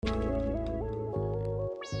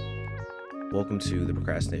Welcome to the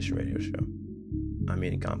Procrastination Radio Show. I'm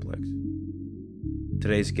Eating Complex.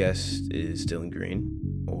 Today's guest is Dylan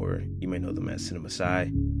Green, or you may know them as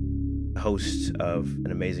CineMasai, the host of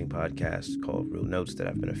an amazing podcast called ReelNotes that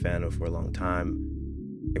I've been a fan of for a long time,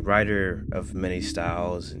 a writer of many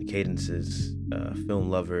styles and cadences, a film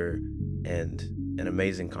lover, and an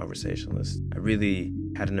amazing conversationalist. I really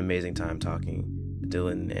had an amazing time talking to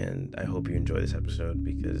Dylan, and I hope you enjoy this episode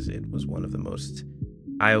because it was one of the most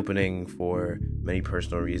eye-opening for many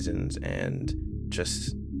personal reasons and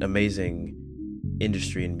just amazing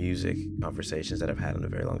industry and music conversations that I've had in a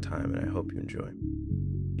very long time, and I hope you enjoy.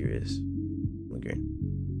 Here is Dylan Green.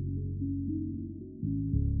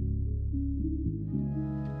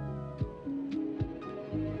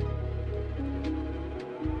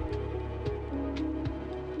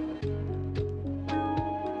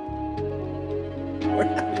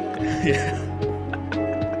 Yeah.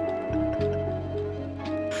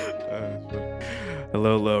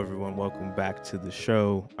 Hello, everyone. Welcome back to the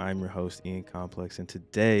show. I'm your host, Ian Complex, and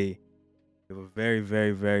today we have a very,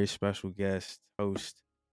 very, very special guest, host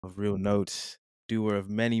of ReelNotes, doer of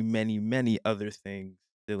many, many, many other things.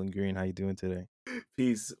 Dylan Green, how you doing today?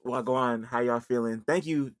 Peace. Wagwan. How y'all feeling? Thank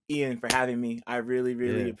you, Ian, for having me. I really,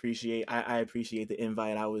 really Yeah. appreciate. I appreciate the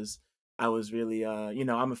invite. I was really,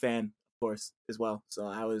 I'm a fan, of course, as well. So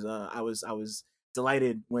I was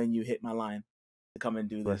delighted when you hit my line to come and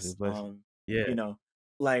do Bless you, this. bless you. Yeah, You know,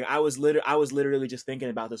 like I was literally just thinking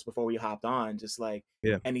about this before we hopped on. Just like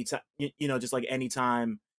yeah, anytime, just like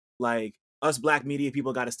anytime, like us Black media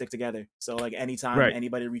people got to stick together. So like anytime right.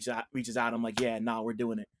 anybody reaches out, I'm like, yeah, nah, we're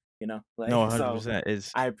doing it. No, Like so 100%. I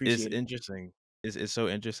It's appreciate it. interesting. It's so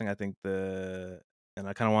interesting. I think and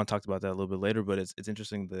I kind of want to talk about that a little bit later, but it's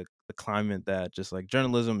interesting the climate that just like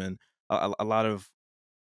journalism and a lot of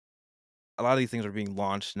these things are being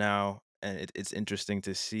launched now, and it's interesting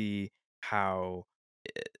to see how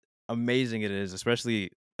eh, amazing it is,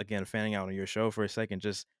 especially again fanning out on your show for a second.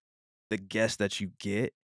 Just the guests that you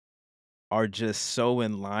get are just so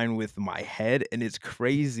in line with my head, and it's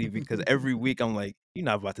crazy because every week I'm like, "You're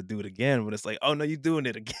not about to do it again," but it's like, "Oh, no, you're doing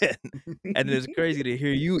it again." And it's crazy to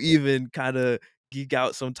hear you even kinda geek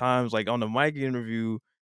out sometimes, like, on the Mike interview,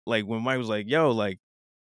 like, when Mike was like, "Yo, like,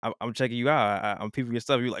 I'm checking you out, I'm peeping your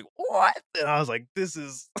stuff," you're like, "What?" And I was like, "This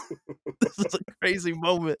is this is a crazy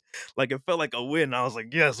moment." Like, it felt like a win. I was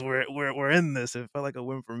like, "Yes, we're in this." It felt like a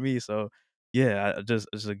win for me, so, yeah, I just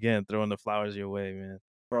again, throwing the flowers your way, man.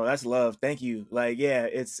 Bro, that's love. Thank you. Like, yeah,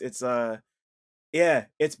 yeah,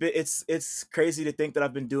 it's crazy to think that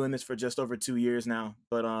I've been doing this for just over 2 years now.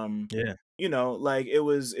 But Yeah. like it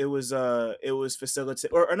was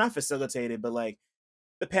facilitated or not facilitated, but like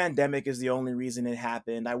the pandemic is the only reason it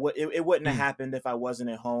happened. It wouldn't have Mm, happened if I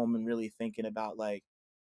wasn't at home and really thinking about like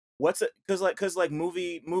what's it because like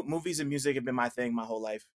movies and music have been my thing my whole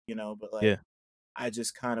life, but like yeah. I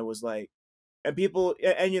just kind of was like and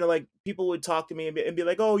like people would talk to me and be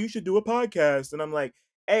like, "Oh, you should do a podcast," and I'm like,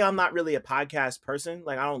 "Hey, I'm not really a podcast person.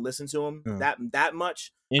 Like, I don't listen to them Uh, that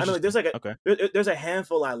much. I mean, like, interesting. Okay. there's a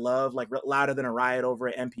handful I love, like Louder Than a Riot over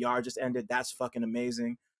at NPR just ended. That's fucking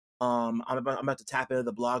amazing. I'm about to tap into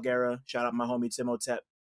the blog era. Shout out my homie Tim Otep,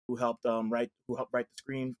 who helped write the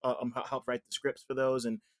helped write the scripts for those,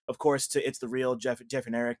 and of course to It's the Real Jeff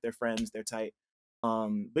and Eric. They're friends. They're tight.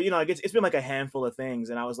 But like it's been like a handful of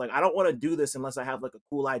things, and I was like, I don't want to do this unless I have like a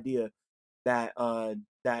cool idea that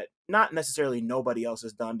not necessarily nobody else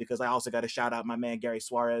has done, because I also got to shout out my man Gary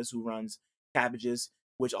Suarez, who runs Cabbages,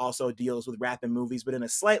 which also deals with rap and movies, but in a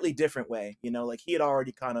slightly different way. Like he had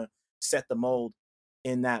already kind of set the mold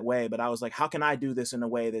in that way, but I was like, how can I do this in a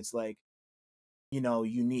way that's like,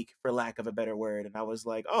 unique, for lack of a better word? And I was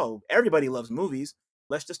like, oh, everybody loves movies.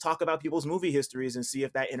 Let's just talk about people's movie histories and see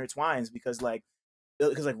if that intertwines, because like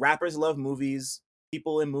rappers love movies,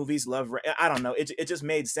 people in movies love. I don't know. It just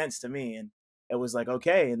made sense to me, and it was like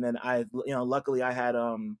okay. And then luckily I had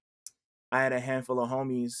a handful of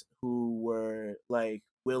homies who were like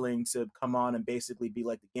willing to come on and basically be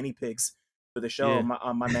like the guinea pigs for the show.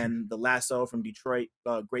 Yeah. My man, The Lasso from Detroit,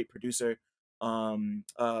 great producer.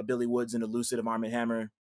 Billy Woods and Elucid of Arm&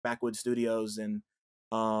 Hammer, Backwood Studios, and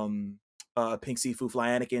um, Pink Sifu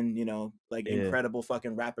Flanagan. Like Yeah. incredible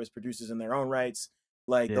fucking rappers, producers in their own rights.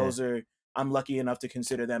 Like Yeah. those are. I'm lucky enough to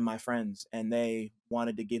consider them my friends, and they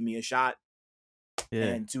wanted to give me a shot. Yeah.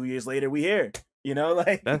 And 2 years later, we here.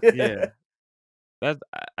 Like That's yeah.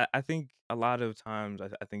 I think a lot of times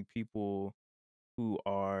I think people who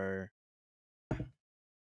are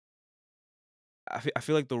I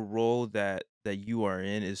feel like the role that you are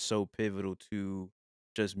in is so pivotal to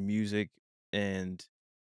just music and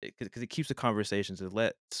because it keeps the conversations. It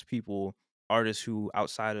lets people artists who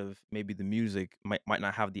outside of maybe the music might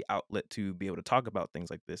not have the outlet to be able to talk about things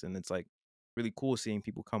like this, and it's, like, really cool seeing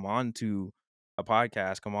people come on to a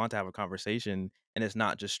podcast, come on to have a conversation, and it's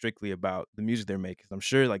not just strictly about the music they're making. I'm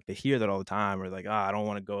sure, like, they hear that all the time or like, "Ah, I don't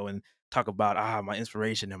wanna go and talk about, my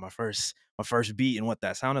inspiration and my first beat and what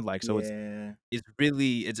that sounded like." So Yeah.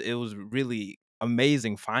 it was really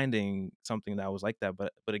amazing finding something that was like that,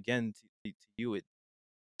 but again, to you, it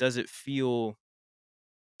does it feel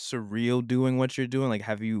surreal doing what you're doing? Like,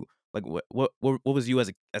 have you like, what was you as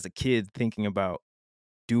a kid thinking about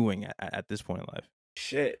doing at this point in life?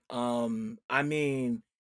 Shit. I mean,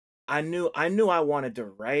 I knew I wanted to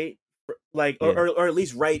write, like, or, Yeah, or at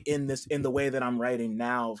least write in the way that I'm writing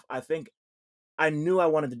now. I think I knew I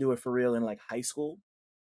wanted to do it for real in like high school.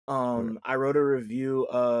 word. I wrote a review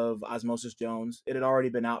of Osmosis Jones. It had already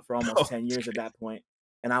been out for almost Oh, 10 years at that point.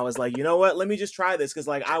 And I was like, you know what? Let me just try this. Cause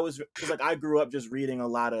like I grew up just reading a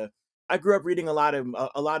lot of, I grew up reading a lot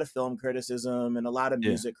of film criticism and a lot of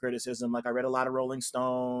yeah, music criticism. Like I read a lot of Rolling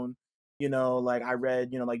Stone, like I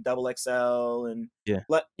read, like Double XL and yeah,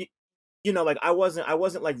 let, like I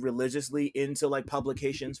wasn't like religiously into like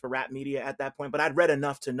publications for rap media at that point, but I'd read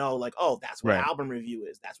enough to know like, oh, that's what an right. album review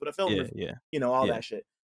is. That's what a film Yeah, review, yeah, all yeah, that shit.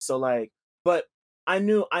 So like, but I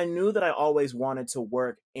knew that I always wanted to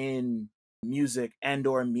work in music and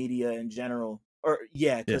or media in general. Or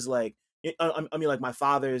yeah, yeah, because like I mean like my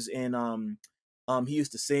father's in he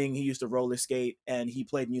used to sing, he used to roller skate, and he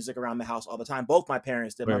played music around the house all the time. Both my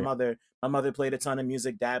parents did. word. My mother played a ton of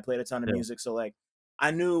music, dad played a ton of Yeah, music. So like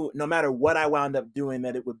I knew no matter what I wound up doing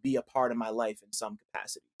that it would be a part of my life in some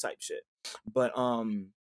capacity type shit. But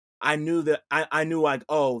I knew that I knew like,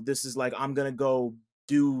 oh, this is like I'm gonna go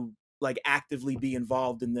do like actively be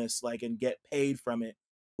involved in this like and get paid from it.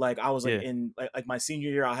 Like I was like yeah, in like my senior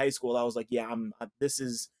year of high school, I was like, yeah,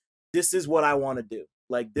 this is what I want to do.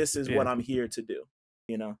 Like this is what yeah. I'm here to do,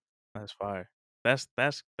 you know? That's fire. That's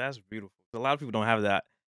beautiful. A lot of people don't have that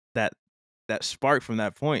that spark from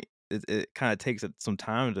that point. It kinda takes it some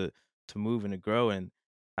time to move and to grow, and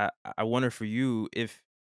I wonder for you if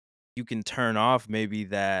you can turn off maybe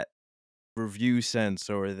that review sense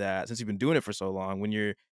or that since you've been doing it for so long, when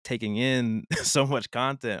you're taking in so much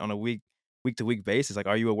content on a week to week basis, like,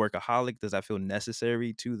 are you a workaholic? Does that feel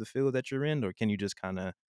necessary to the field that you're in, or can you just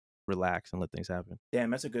kinda relax and let things happen?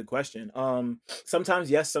 Damn, that's a good question. Sometimes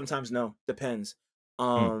yes, sometimes no. Depends.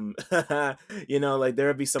 Mm, Um, like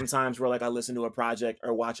there'll be some times where like I listen to a project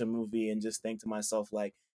or watch a movie and just think to myself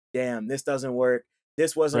like, damn, this doesn't work.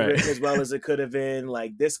 This wasn't right. written as well as it could have been.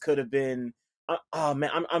 Like this could have been. Oh man,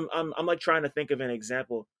 I'm like trying to think of an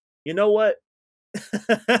example. You know what?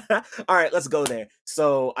 All right, let's go there.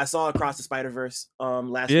 So I saw Across the Spider Verse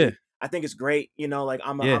last Yeah, week. I think it's great. Like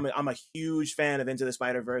yeah, I'm a huge fan of Into the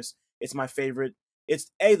Spider Verse. It's my favorite.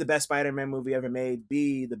 It's A, the best Spider-Man movie ever made,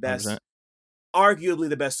 B, the best, 100%, arguably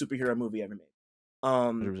the best superhero movie ever made.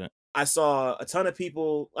 Um 100%. I saw a ton of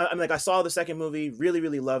people, I mean like I saw the second movie, really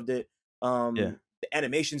really loved it. Yeah, The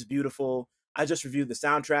animation's beautiful. I just reviewed the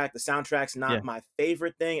soundtrack. The soundtrack's yeah, not my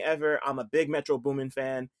favorite thing ever. I'm a big Metro Boomin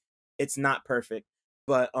fan. It's not perfect,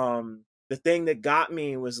 but the thing that got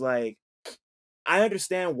me was like I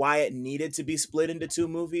understand why it needed to be split into two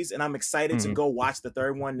movies, and I'm excited to mhm, go watch the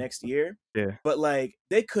third one next year. yeah, But like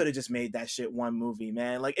they could have just made that shit one movie,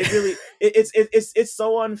 man. Like it really, it's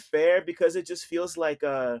so unfair because it just feels like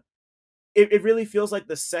it really feels like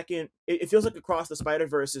the second. It feels like Across the Spider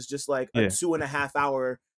Verse is just like a yeah. 2.5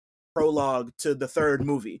 hour prologue to the third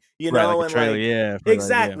movie, Right, like a and trailer, like yeah, for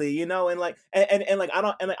like yeah, exactly, and like and like I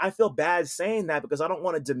don't and like, I feel bad saying that because I don't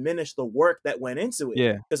want to diminish the work that went into it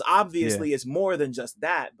yeah, because yeah, obviously it's more than just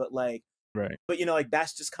that, right, but like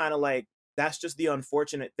that's just kind of like that's just the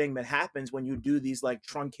unfortunate thing that happens when you do these like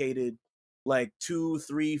truncated like 2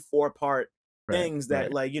 3 4 part right, things that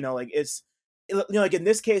right, like like like in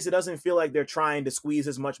this case it doesn't feel like they're trying to squeeze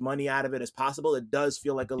as much money out of it as possible. It does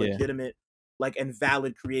feel like a yeah, legitimate like and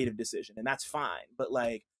valid creative decision, and that's fine, but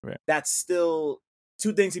like right, that's still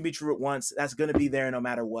two things can be true at once. That's going to be there no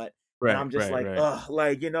matter what. And right, I'm just right, like, right. ugh,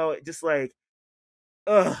 like just like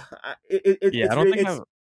ugh, Yeah, I it's don't really think I've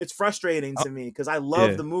it's frustrating oh to me because I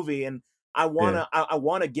love yeah, the movie and yeah, I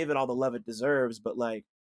wanna give it all the love it deserves, but like,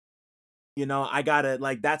 I gotta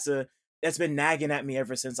like that's been nagging at me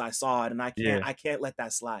ever since I saw it, and yeah. I can't let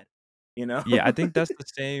that slide, you know? Yeah, I think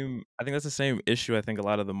that's the same issue I think a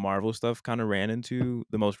lot of the Marvel stuff kinda ran into,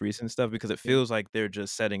 the most recent stuff, because it Yeah, feels like they're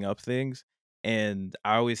just setting up things, and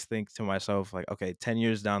I always think to myself, like, "Okay, 10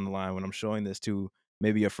 years down the line when I'm showing this to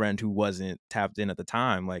maybe a friend who wasn't tapped in at the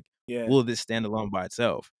time, like, yeah, will this stand alone by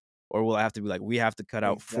itself? Or will I have to be like, we have to cut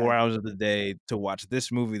out 4 hours exactly. of the day to watch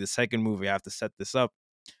this movie, the second movie, I have to set this up."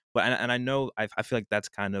 But and I know I feel like that's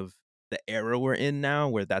kind of the era we're in now,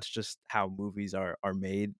 where that's just how movies are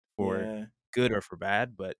made for Yeah. good or for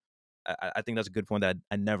bad. But I think that's a good point that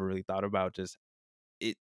I never really thought about. Just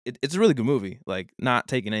it, it's a really good movie. Like not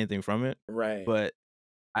taking anything from it, Right. but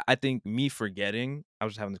I think me forgetting. I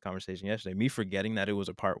was just having this conversation yesterday. Me forgetting that it was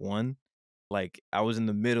a part one. Like I was in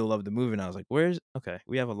the middle of the movie and I was like, "Where's okay?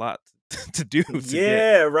 We have a lot to do to get."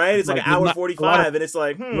 Yeah, right? It's like Like an there's hour not a lot of 45 and it's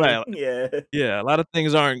like, "Hmm, right. yeah." Yeah, a lot of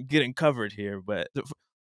things aren't getting covered here, but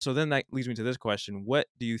so then that leads me to this question. What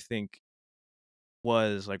do you think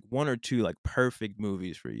was, like, 1 or 2, like, perfect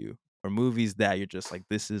movies for you? Or movies that you're just like,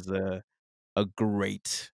 "This is a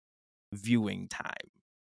great viewing time."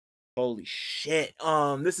 Holy shit.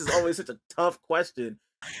 This is always such a tough question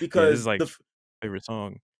Yeah, this is, because like, favorite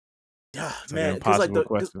song. It's like an man, because like impossible because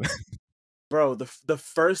question. bro, the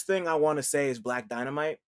first thing I wanna say is Black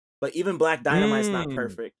Dynamite, but even Black Dynamite's not Mm.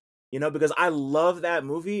 perfect, because I love that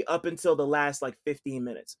movie up until the last, like, 15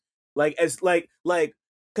 minutes. Like, as like,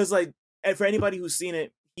 cause like, and for anybody who's seen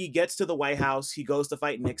it, he gets to the White House, he goes to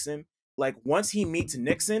fight Nixon. Like, once he meets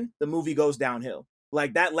Nixon, the movie goes downhill.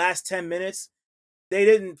 Like, that last 10 minutes, they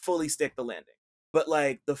didn't fully stick the landing. But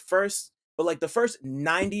the first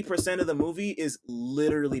 90% of the movie is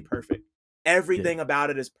literally perfect. Yeah, Everything about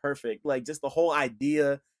it is perfect. Like just the whole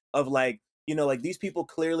idea of like these people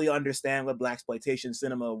clearly understand what black exploitation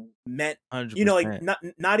cinema meant. Like 100%.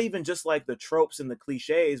 not even just like the tropes and the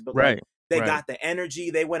cliches, but like Right, they right, got the energy.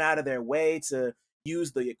 They went out of their way to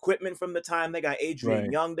use the equipment from the time. They got Adrian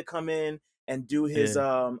right. Young to come in and do his Yeah,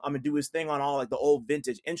 I'm gonna do his thing on all like the old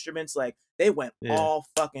vintage instruments. Like they went yeah, all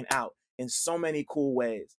fucking out in so many cool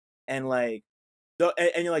ways. And like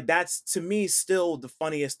and you're like, that's to me still the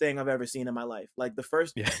funniest thing I've ever seen in my life. Like the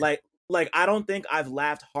first yeah, like I don't think I've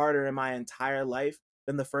laughed harder in my entire life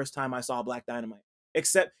than the first time I saw Black Dynamite.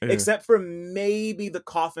 Except yeah. except for maybe the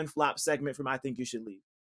coffin flop segment from I Think You Should Leave.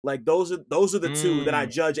 Like those are the two that I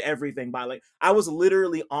Mm, judge everything by. Like I was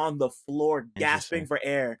literally on the floor gasping interesting. for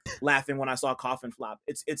air laughing when I saw coffin flop.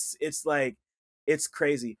 It's like it's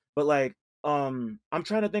crazy. But like I'm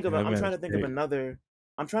trying to think of Yeah, a, that I'm man trying is to think of great. another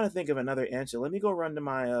I'm trying to think of another answer. Let me go run to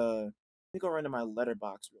my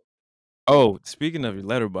letterbox real. Oh, speaking of your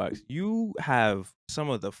letterbox, you have some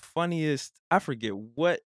of the funniest I forget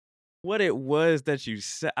what it was that you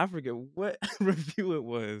said. I forget what review it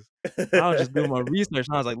was, but I was just doing my research,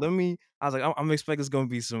 and I was like, "Let me" I was like, I'm expecting it's gonna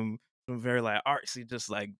be some very, like, artsy, just,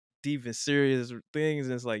 like, deep and serious things,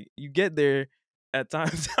 and it's like, you get there at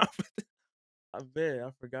times, I bet,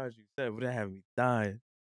 I forgot what you said, but that had me dying.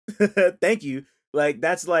 Thank you. Like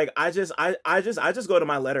that's like I just go to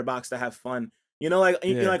my letterbox to have fun. Yeah,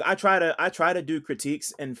 Like I try to do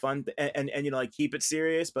critiques and fun and like keep it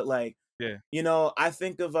serious, but like yeah, I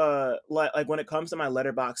think of like when it comes to my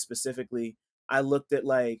letterbox specifically, I looked at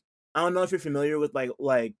like I don't know if you're familiar with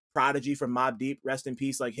like Prodigy from Mob Deep, rest in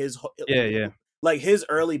peace. Like yeah, yeah. his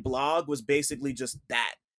early blog was basically just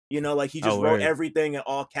that. Like he just Oh, wrote word. everything in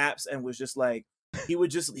all caps and was just like he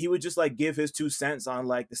would just like give his 2 cents on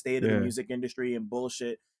like the state of the Yeah, music industry and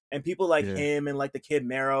bullshit. And people like yeah. him and like the Kid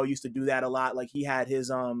Mero used to do that a lot. Like he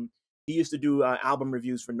used to do album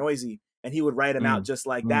reviews for Noisy and he would write them out Mm, just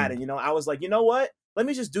like that. mm, And I was like, you know what? Let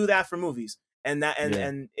me just do that for movies. And that yeah,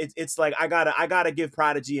 and it's like I gotta give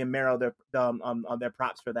Prodigy and Mero their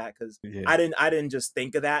props for that because yeah, I didn't just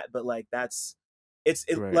think of that, but like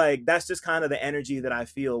right. like that's just kind of the energy that I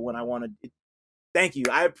feel when I want to. Thank you.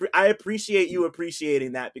 I appreciate you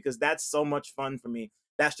appreciating that because that's so much fun for me.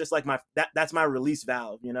 That's just like that's my release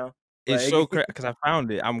valve. It's so Like because I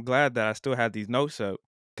found it. I'm glad that I still have these notes up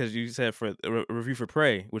because you said for a review for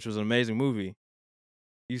Prey, which was an amazing movie.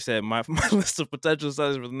 You said my my list of potential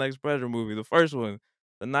subjects for the next Predator movie. The first one,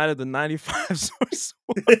 The Night of the 95 Source.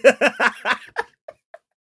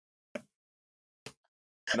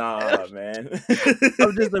 nah, man.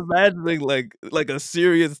 I'm just imagining like a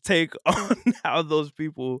serious take on how those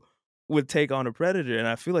people would take on a predator, and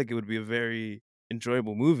I feel like it would be a very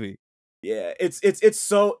enjoyable movie. Yeah, it's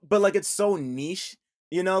so but like it's so niche,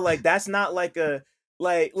 like that's not like a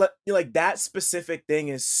like that specific thing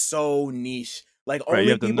is so niche. Like Right,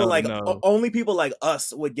 you have to know to know. only people like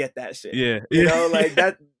us would get that shit. Yeah, yeah, Like yeah,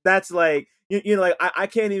 that's like like I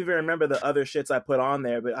can't even remember the other shits I put on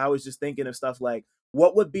there, but I was just thinking of stuff like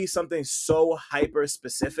what would be something so hyper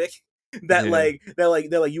specific yeah, that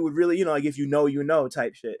like you would really, like if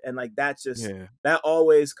type shit. And like that's just yeah. that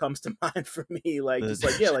always comes to mind for me. Like just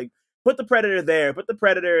like yeah, The like put the predator there, put the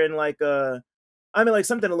predator in like I mean like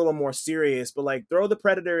something a little more serious, but like throw the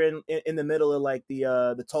predator in the middle of like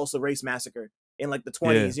the Tulsa race massacre in like the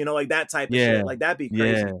yeah, 20s, like that type of yeah, shit. Like that'd be yeah.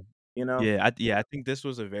 crazy, you know? Yeah, I think this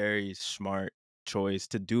was a very smart choice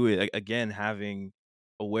to do it. Again, having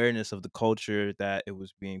awareness of the culture that it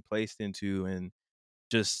was being placed into, and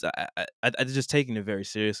just I just taking it very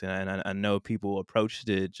seriously, and I know people approached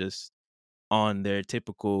it just on their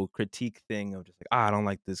typical critique thing of just like, "Ah, I don't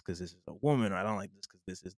like this because this is a woman," or "I don't like this because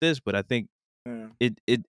this is this," but I think Yeah. it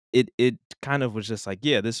it it kind of was just like,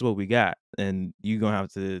 "Yeah, this is what we got, and you gonna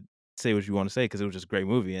have to say what you wanna say because it was just a great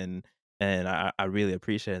movie," and I really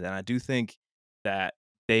appreciate it, and I do think that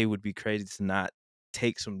they would be crazy to not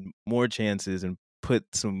take some more chances and put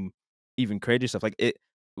some even crazier stuff, like,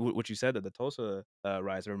 what you said, that the Tulsa,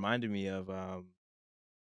 riots reminded me of,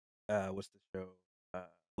 what's the show?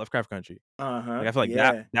 Lovecraft Country. Uh-huh. Like, I feel like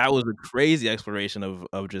Yeah. that was a crazy exploration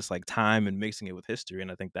of just, like, time and mixing it with history,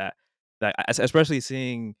 and I think that especially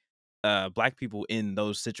seeing, Black people in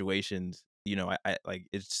those situations, I like,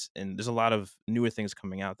 it's and there's a lot of newer things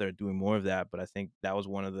coming out there doing more of that, but I think that was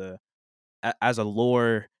one of the as a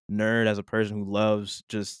lore nerd, as a person who loves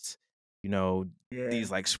just, you know, Yeah. these,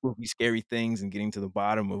 like, spooky, scary things and getting to the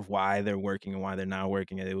bottom of why they're working and why they're not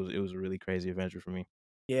working, it was a really crazy adventure for me.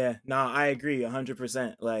 Yeah, no, I agree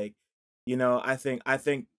 100%. Like, I think,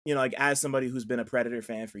 like as somebody who's been a Predator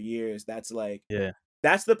fan for years, Yeah,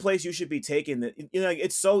 that's the place you should be taking that. Like,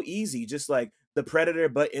 it's so easy, just like the Predator,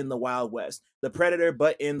 but in the Wild West, the Predator,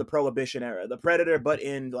 but in the Prohibition era, the Predator, but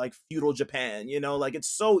in like feudal Japan. Like it's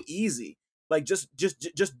so easy. Like just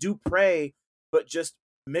do Prey, but just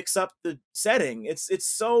mix up the setting. It's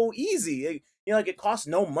so easy. Like it costs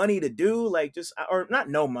no money to do. Like just or not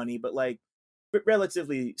no money, but like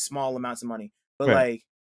relatively small amounts of money. But right. like,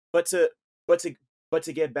 but to but to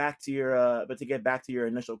to get back to your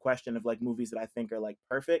initial question of like movies that I think are like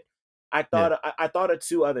perfect, Yeah, I thought of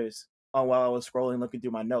two others while I was scrolling looking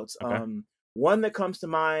through my notes. okay. One that comes to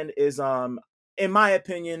mind is in my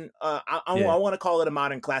opinion, I Yeah, want to call it a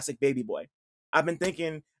modern classic, Baby Boy. I've been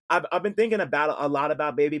thinking I've been thinking about a lot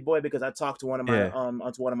about Baby Boy because I talked to yeah,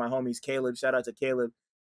 to one of my homies, Caleb. Shout out to Caleb.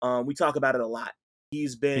 We talk about it a lot.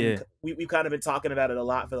 yeah, We've kind of been talking about it a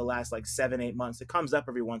lot for the last like 7 8 months. It comes up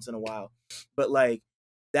every once in a while, but like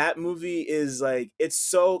that movie is like it's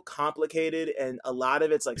so complicated and a lot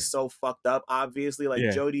of it's like so fucked up. Obviously, like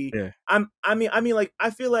yeah, Jodie, yeah, I mean, like I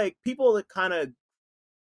feel like people that kind of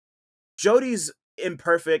Jodie's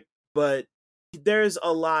imperfect, but there's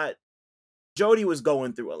a lot. Jodie was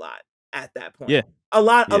going through a lot at that point. yeah, yeah, A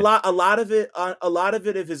lot of it, a lot of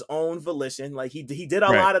it of his own volition. Like he did a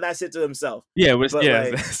right. lot of that shit to himself. Yeah, it was But yeah,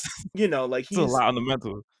 like, like it's a he's lot on the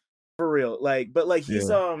mental. for real. Like, but like he's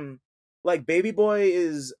Yeah, like Baby Boy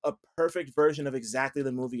is a perfect version of exactly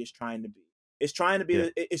the movie it's trying to be. yeah,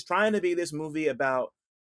 It's trying to be this movie about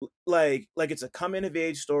like it's a coming of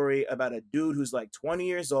age story about a dude who's like 20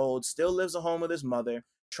 years old, still lives at home with his mother,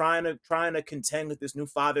 trying to contend with this new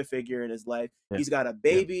father figure in his life. yeah, He's got a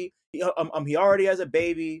yeah, baby. He already has a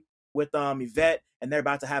baby with Yvette, and they're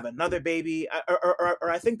about to have another baby. Or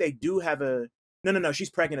I think they do have a no. She's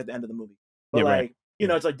pregnant at the end of the movie, but yeah, right. like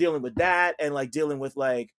Yeah, it's like dealing with that and like dealing with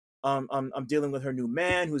like I'm dealing with her new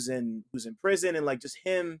man who's in prison and like just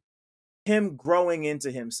him growing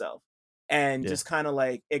into himself and yeah, just kind of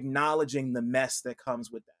like acknowledging the mess that comes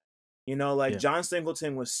with that. Like yeah, John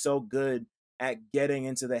Singleton was so good at getting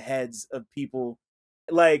into the heads of people,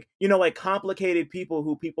 like complicated people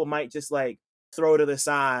who people might just like throw to the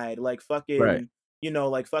side, like right,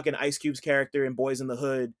 fucking Ice Cube's character in Boys in the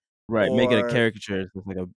Hood, right, make it a or caricature, it's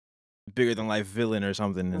like a bigger than life villain or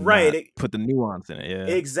something and right, not put the nuance in it,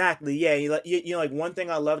 yeah, exactly. Yeah. Like one thing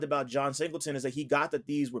I loved about John Singleton is that he got that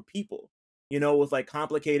these were people, with like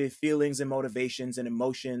complicated feelings and motivations and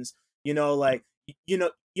emotions. yeah, Like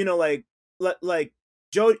like like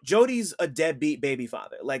Jody's a deadbeat baby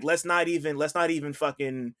father. Like let's not even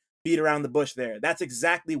fucking beat around the bush there. That's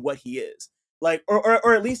exactly what he is. Like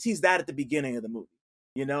or at least he's that at the beginning of the movie.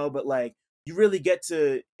 But like you really get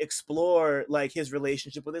to explore like his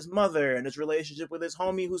relationship with his mother and his relationship with his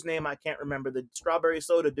homie whose name I can't remember, the strawberry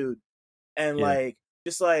soda dude. And yeah, like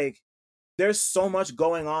just like there's so much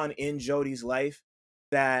going on in Jody's life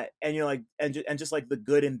that and like and just like the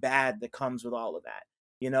good and bad that comes with all of that.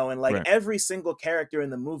 And like right, every single character in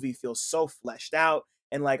the movie feels so fleshed out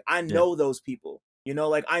and like I yeah, know those people.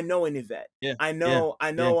 Like I know an Yvette. yeah, yeah,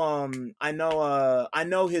 yeah, I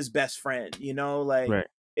know his best friend, like right,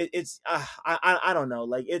 I don't know.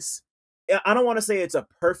 Like I don't want to say it's a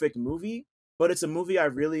perfect movie, but it's a movie I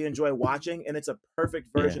really enjoy watching and it's a perfect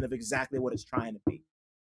yeah, version of exactly what it's trying to be.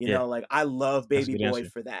 yeah, Like I love that's a Baby good Boy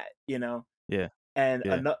answer. for that. Yeah, And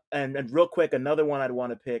yeah. and real quick, another one I'd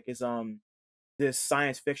want to pick is this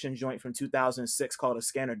science fiction joint from 2006 called A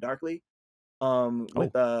Scanner Darkly. Oh,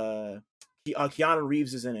 With Keanu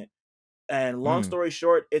Reeves is in it. And long Mm. story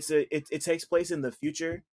short, it takes place in the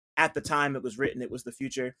future. At the time it was written, it was the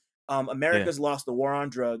future. Yeah. America's lost the war on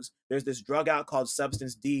drugs. There's this drug out called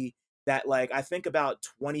Substance D that, like, I think about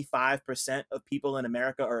 25% of people in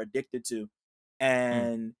America are addicted to. Mm.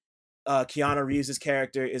 And Keanu Reeves'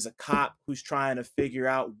 character is a cop who's trying to figure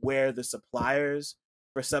out where the suppliers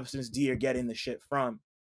for Substance D are getting the shit from. Mm.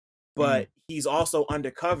 But he's also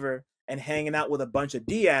undercover and hanging out with a bunch of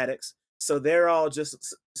D addicts. So they're all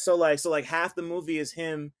just so like half the movie is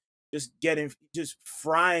him just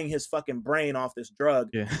frying his fucking brain off this drug,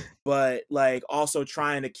 Yeah. but like also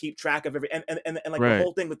trying to keep track of every and like the Right.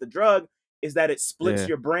 whole thing with the drug is that it splits Yeah.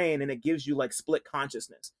 your brain and it gives you like split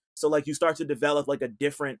consciousness. So like you start to develop like a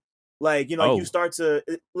different, like, you know, like you Oh. start to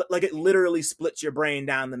like it literally splits your brain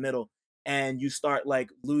down the middle, and you start like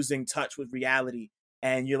losing touch with reality.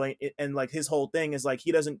 And you're like and like his whole thing is like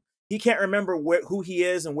he can't remember who he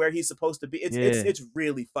is and where he's supposed to be. Yeah. It's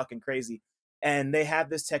really fucking crazy. And they have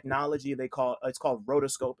this technology they call, it's called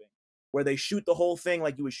rotoscoping, where they shoot the whole thing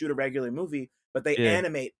like you would shoot a regular movie, but they Yeah.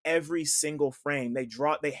 animate every single frame. They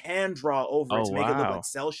hand draw over it Oh, to make it look like wow.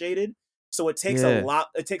 cell shaded. So Yeah.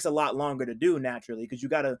 it takes a lot longer to do naturally, because you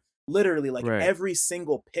gotta literally like Right. every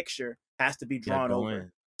single picture has to be Yeah, drawn go over.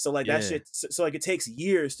 in. So like that Yeah. shit, so like it takes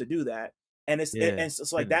years to do that. And Yeah.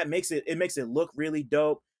 so like Goodness. that makes it look really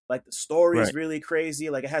dope. Like the story is Right. really crazy.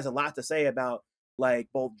 Like it has a lot to say about like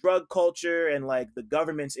both drug culture and like the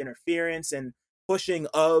government's interference and pushing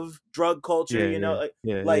of drug culture, Yeah, you know,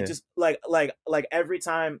 yeah. Yeah, like yeah. just like every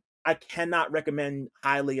time, I cannot recommend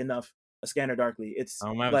highly enough A Scanner Darkly. It's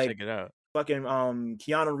I'm gonna have to like check it out. fucking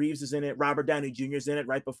Keanu Reeves is in it, Robert Downey Jr. is in it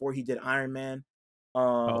right before he did Iron Man.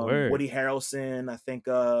 Oh, word. Woody Harrelson, I think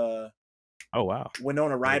Oh, wow.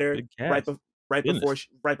 Winona Like a Ryder big cast. Goodness.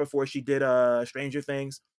 right before she did Stranger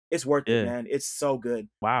Things. It's worth it, Yeah. man. It's so good.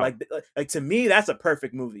 Wow. Like to me, that's a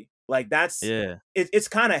perfect movie. Like Yeah. it's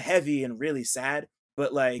kind of heavy and really sad,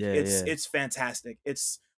 but like Yeah, yeah. it's fantastic.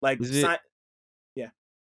 It's like Is it yeah.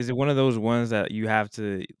 is it one of those ones that you have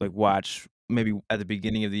to, like, watch maybe at the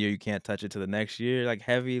beginning of the year, you can't touch it till the next year, like,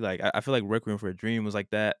 heavy? Like, I feel like Requiem for a Dream was like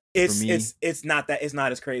that for me. It's not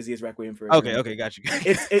as crazy as Requiem for a Okay, Dream. okay, got you.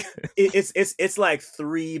 It's it, it's like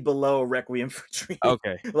three below Requiem for a Dream.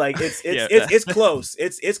 Okay. Like Yeah, that it's close.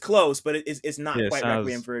 It's close, but it's not yeah, quite Requiem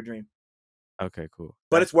sounds for a Dream. okay, cool.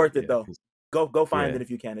 But it's Definitely, worth it yeah, though. 'cause Go find yeah. it if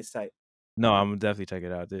you can. It's tight. No, Imma definitely check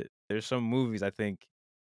it out. There's some movies I think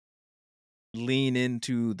lean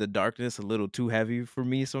into the darkness a little too heavy for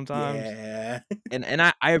me sometimes. Yeah. And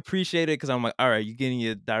I appreciate it because 'cause I'm like, "Alright, you're getting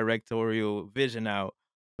your directorial vision out,"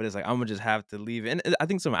 but it's like, Imma just have to leave it. And I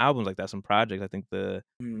think some albums like that, some projects, I think the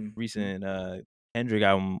Mhm. recent, Kendrick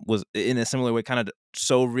album was in a similar way, kinda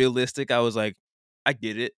so realistic. I was like, "I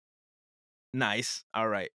get it. Nice.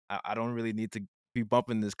 Alright. I don't really need to be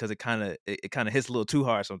bumping this because it kinda hits a little too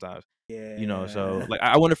hard sometimes." You know, so, Yeah. like,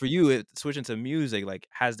 I wonder for you, switching to music, like,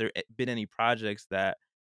 has there been any projects that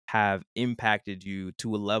have impacted you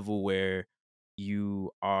to a level where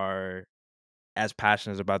you are as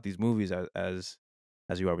passionate about these movies as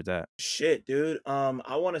you are with that? Shit, dude.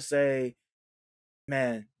 I want to say,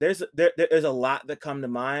 man, there's a lot that come to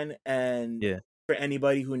mind, and Yeah. for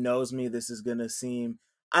anybody who knows me, this is gonna seem,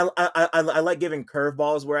 I like giving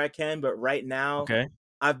curveballs where I can, but right now, Okay.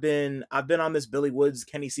 I've been on this Billy Woods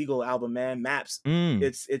Kenny Siegel album, man. Maps. Mm.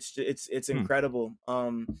 It's Hmm. incredible.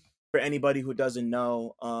 For anybody who doesn't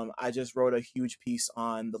know, I just wrote a huge piece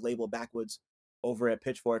on the label Backwoods over at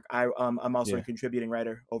Pitchfork. I'm also a Yeah. contributing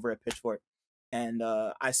writer over at Pitchfork, and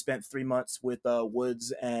I spent 3 months with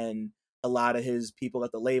Woods and a lot of his people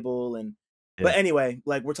at the label. And but Yeah. anyway,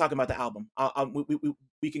 like we're talking about the album.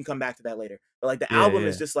 We can come back to that later. But like the Yeah, album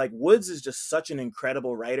is yeah. just like, Woods is just such an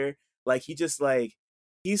incredible writer. Like he just like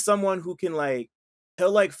he's someone who can like,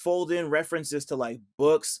 he'll like fold in references to like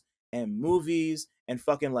books and movies and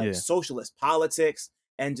fucking like Yeah. socialist politics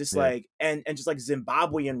and just Yeah. like and just like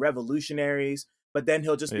Zimbabwean revolutionaries. But then Yeah.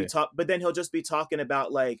 he'll just be talking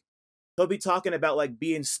about like, he'll be talking about like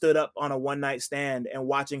being stood up on a one night stand and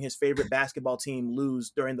watching his favorite basketball team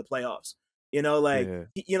lose during the playoffs. You know, like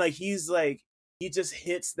Yeah. he's like, he just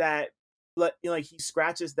hits that, like, you know, like he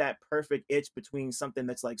scratches that perfect itch between something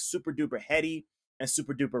that's like super duper heady and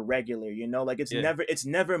super duper regular. You know, like Yeah. it's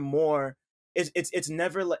never more, it's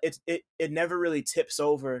never it never really tips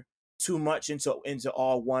over too much into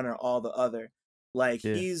all one or all the other. Like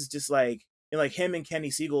Yeah. he's just like, you know, like him and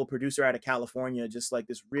Kenny Siegel, producer out of California, just like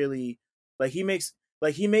this really, like he makes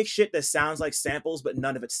shit that sounds like samples, but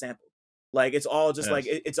none of it's sampled. Like it's all just like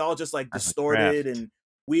Yes. it's all just like That's a distorted craft. and Yeah.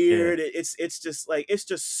 weird. It's just like it's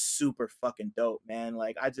just super fucking dope, man.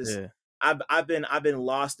 Like Yeah. I've been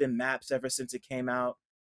lost in Maps ever since it came out.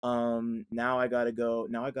 Now I gotta go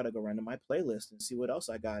run to my playlist and see what else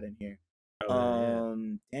I got in here. Oh,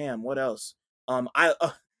 yeah. Damn, what else? I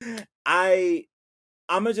I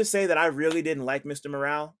I'm gonna just say that I really didn't like Mr.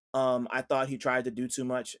 Morale. I thought he tried to do too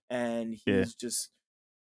much, and Yeah. he's just.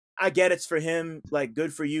 I get it's for him. Like,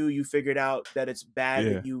 good for you. You figured out that it's bad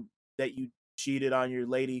Yeah. that you cheated on your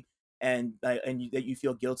lady, and that you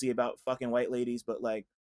feel guilty about fucking white ladies. But like,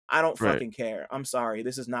 I don't Right. fucking care. I'm sorry.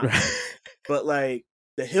 This is not for Right. me. But like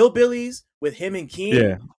the hillbillies with him and King,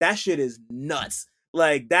 Yeah. that shit is nuts.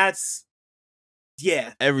 Like that's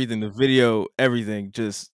yeah. Everything, the video, everything,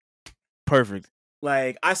 just perfect.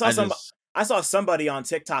 Like I just I saw somebody on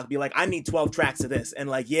TikTok be like, I need 12 tracks of this. And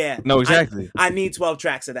like, yeah, No, exactly. I need 12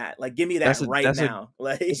 tracks of that. Like, give me that That's a right that's a now.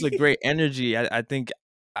 Like it's a great energy. I think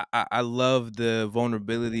I love the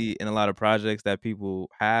vulnerability in a lot of projects that people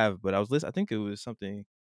have, but I think it was something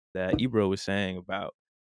that Ebro was saying about,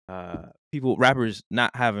 people rappers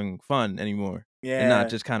not having fun anymore and not yeah,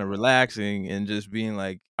 just kinda relaxing and just being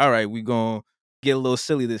like, "Alright, we gon' get a little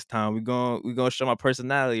silly this time. We gonna show my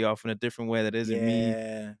personality off in a different way that isn't me,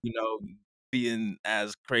 yeah, you know, being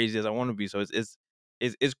as crazy as I wanna be." So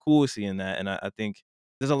it's cool seeing that, and I think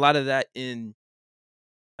there's a lot of that in,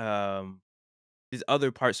 um these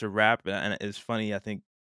other parts of rap, and it's funny, I think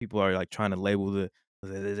people are, like, trying to label the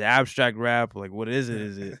abstract rap, like, what is it?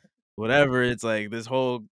 Is it whatever? It's like this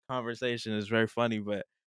whole conversation is very funny, but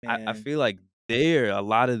I man. feel like a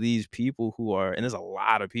lot of these people who are and there's a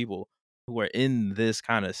lot of people who are in this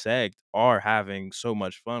kinda sect are having so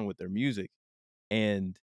much fun with their music,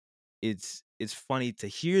 and it's funny to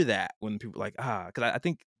hear that when people are like, "Ah," 'cause I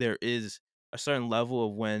think there is a certain level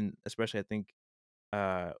of when especially I think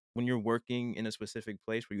when you're working in a specific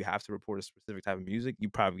place where you have to report a specific type of music, you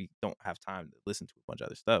probably don't have time to listen to a bunch of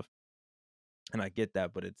other stuff. And I get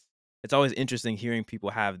that, but it's always interesting hearing people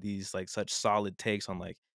have these like such solid takes on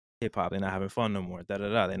like hip hop. They're not having fun no more. Da da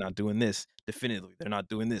da. They're not doing this definitively. They're not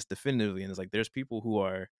doing this definitively. And it's like there's people who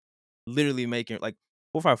are literally making like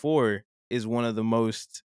 454 is one of the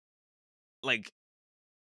most like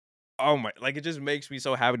oh my like it just makes me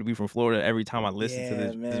so happy to be from Florida every time I listen to Yeah,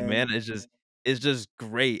 this man. man. It's just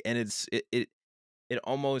great and it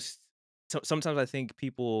almost sometimes I think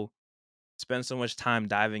people spend so much time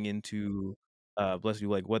diving into, bless you,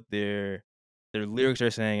 like, what their lyrics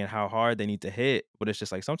are saying and how hard they need to hit, but it's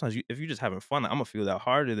just like, sometimes if you're just having fun, Imma feel that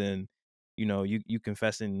harder than, you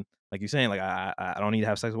confessing, like you're saying, like, I don't need to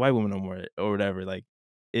have sex with white women no more or whatever, like,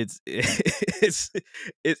 it's it's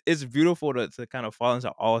it's beautiful to kind of fall into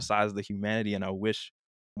all sides of the humanity, and I wish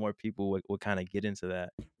more people would kinda get into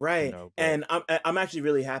that, Right. but And I'm actually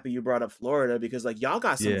really happy you brought up Florida because like y'all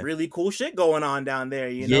got some yeah. really cool shit going on down there,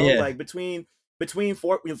 you know? Yeah. Like between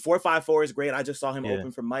 454 is great. I just saw him Yeah.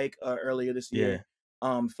 open for Mike earlier this year.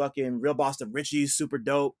 Yeah. Fucking Real Boston Richie's super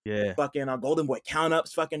dope. Yeah. Fucking Golden Boy Count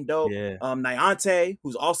Up's fucking dope. Yeah. Niante,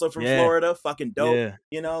 who's also from Yeah. Florida, fucking dope. Yeah.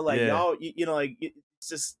 You know, like Yeah. y'all, you know, like it's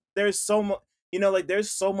just there's so much, you know, like there's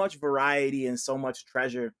so much variety and so much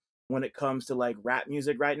treasure when it comes to like rap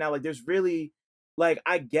music right now. Like there's really like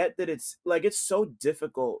I get that it's so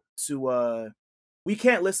difficult to we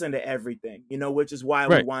can't listen to everything, you know, which is why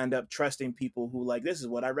we Right. wind up trusting people who like this is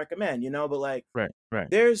what I recommend, you know, but like Right. Right.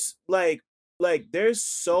 there's there's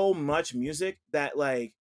so much music that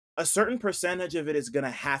like a certain percentage of it is going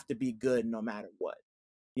to have to be good no matter what,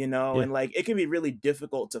 you know, Yeah. and like it can be really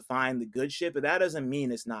difficult to find the good shit, but that doesn't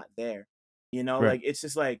mean it's not there. You know, Right. like it's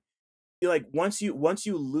just like like once you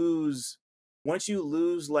lose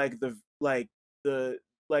the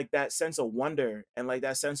like that sense of wonder and like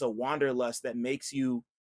that sense of wanderlust that makes you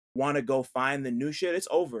want to go find the new shit, it's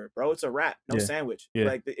over, bro. It's a wrap, no Yeah. sandwich. Yeah.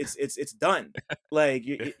 Like it's done. Like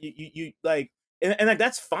you like and like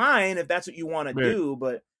that's fine if that's what you want to Right. do,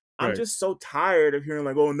 but I'm Right. just so tired of hearing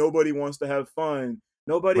like, oh, nobody wants to have fun.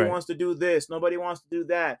 Nobody Right. wants to do this. Nobody wants to do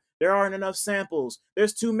that. There aren't enough samples.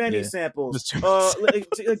 There's too many Yeah. samples. That's too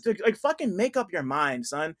much. Like fucking make up your mind,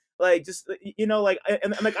 son. Like just you know, like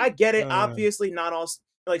and like I get it. Uh, Obviously, not all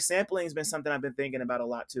like sampling has been something I've been thinking about a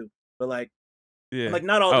lot too. But like, I'm yeah. like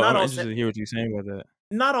Oh, I'm interested to hear what you're saying about that.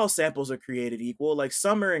 not all samples are created equal. Like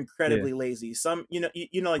some are Yeah. incredibly lazy. Some, you know, like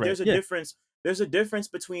Right. Yeah. there's a difference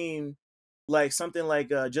between like something like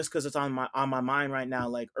just because it's on my mind right now,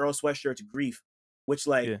 like Earl Sweatshirt's Grief, which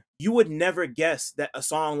like Yeah. you would never guess that a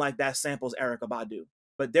song like that samples Erica Badu.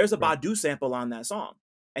 But there's a Right. Badu sample on that song.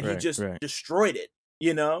 And he Right. just Right. destroyed it,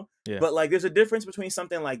 you know? Yeah. But like there's a difference between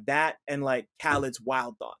something like that and like Khaled's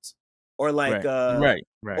Wild Thoughts. Or like Right. Right.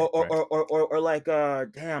 Right. Right. or like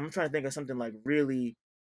damn, I'm trying to think of something like really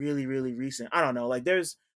recent. I don't know. Like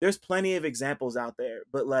there's plenty of examples out there,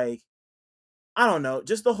 but like I don't know,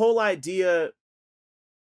 just the whole idea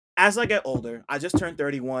as I get older, I just turned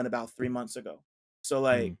 31 about 3 months ago. So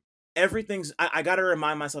like Mhm. I gotta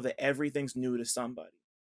remind myself that everything's new to somebody.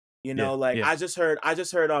 You Yeah, know, like yeah, I just heard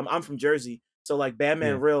I'm from Jersey. So like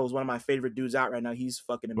Bandman yeah. Real is one of my favorite dudes out right now. He's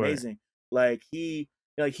fucking Right. amazing. Like he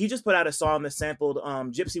just put out a song that sampled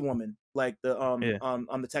Gypsy Woman, like Yeah.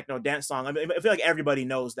 the techno dance song. I mean, I feel like everybody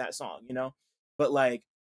knows that song, you know? But like,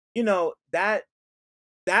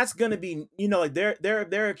 that's gonna be, like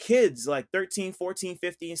there are kids like 13, 14,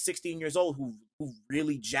 15, 16 years old who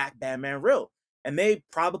really jack Bandman Real. And they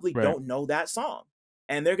probably Right. don't know that song.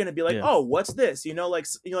 And they're gonna be like, Yeah. oh, what's this?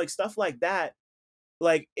 Like stuff like that.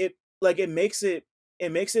 Like it makes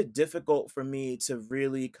it difficult for me to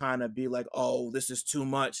really kind of be like, oh, this is too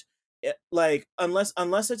much. Like unless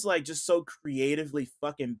it's like just so creatively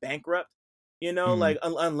fucking bankrupt, Mhm. like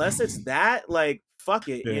unless it's that, like fuck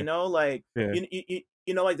it, Yeah, like yeah.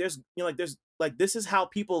 like there's like this is how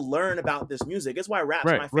people learn about this music. It's why rap's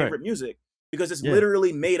Right, my right. favorite music, because it's Yeah,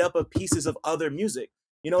 literally made up of pieces of other music.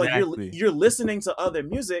 Like exactly. you're listening to other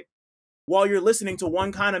music while you're listening to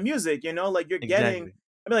one kind of music, like you're getting. Exactly.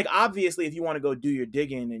 I mean, like obviously, if you want to go do your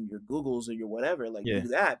digging and your Googles or your whatever, like do Yeah,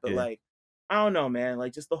 that. But yeah. like, I don't know, man.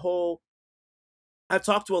 Like just the whole. I've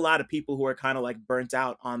talked to a lot of people who are kind of like burnt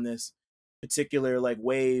out on this particular like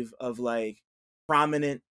wave of like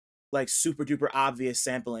prominent, like super duper obvious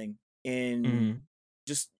sampling in Mhm,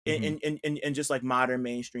 just mhm. in just like modern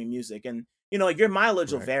mainstream music. And like your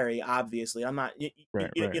mileage will Right, vary. Obviously, I'm not.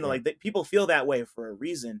 right, right, right. Like people feel that way for a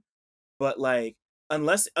reason. But like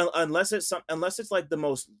unless it's like the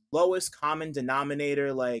most lowest common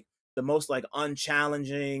denominator, like the most like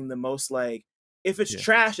unchallenging, the most like, if it's Yeah.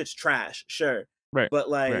 trash, it's trash, sure. Right, But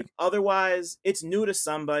right. like otherwise it's new to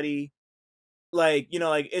somebody. Like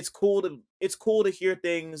like it's cool to hear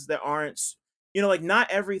things that aren't like not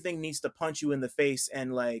everything needs to punch you in the face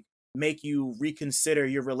and like make you reconsider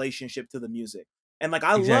your relationship to the music. And like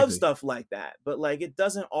I love Exactly, stuff like that, but like it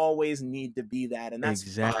doesn't always need to be that, and that's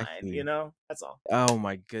fine, exactly. that's all. Oh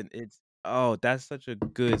my goodness! That's such a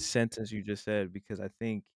good sentence you just said because I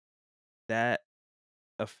think that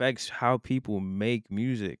affects how people make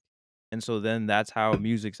music, and so then that's how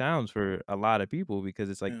music sounds for a lot of people because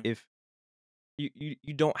it's like Yeah. if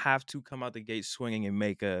you don't have to come out the gate swinging and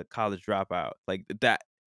make a college dropout, like, that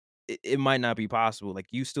it might not be possible, like,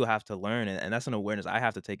 you still have to learn, and that's an awareness I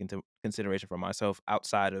have to take into consideration for myself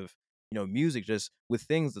outside of, music, just with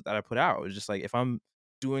things that I put out. It's just like, if I'm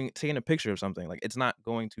taking a picture of something, like, it's not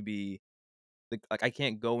going to be I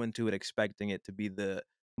can't go into it expecting it to be the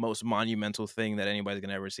most monumental thing that anybody's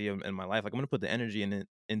gonna ever see in my life. Like, I'm gonna put the energy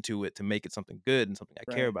into it to make it something good and something I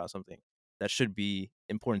care Right. about, something that should be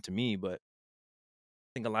important to me, but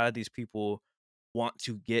think a lot of these people want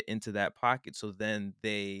to get into that pocket, so then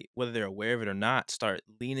they, whether they're aware of it or not, start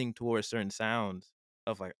leaning towards certain sounds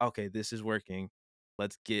of like, "Okay, this is working.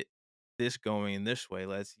 Let's get this going in this way.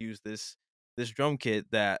 Let's use this drum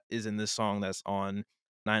kit that is in this song that's on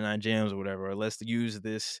 99 Jams or whatever, or let's use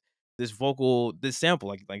this sample,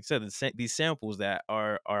 like I said, these samples that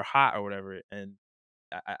are hot or whatever." And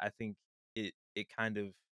I think it kind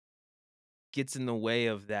of gets in the way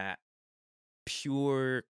of that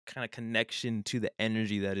pure kinda connection to the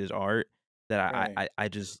energy that is art that Right. I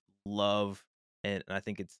just love, and I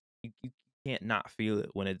think it's you can't not feel it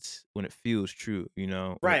when it feels true,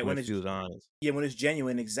 Right, when when it it's feels honest. Yeah, when it's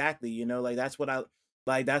genuine, exactly. Like that's what I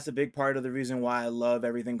like. That's a big part of the reason why I love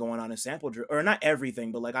everything going on in sample drill, or not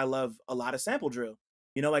everything, but like I love a lot of sample drill.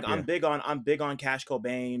 Like Yeah, I'm big on Cash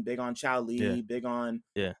Cobain, big on Chow yeah, Lee, big on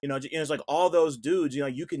yeah, it's like all those dudes.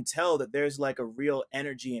 You can tell that there's like a real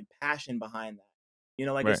energy and passion behind that.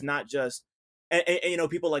 Like right, it's not just and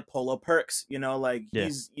people like Polo Perks. Like yeah,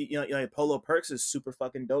 Polo Perks is super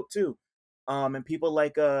fucking dope too. And people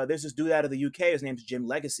like there's this dude out of the UK. His name's Jim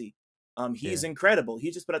Legacy. He's yeah. incredible.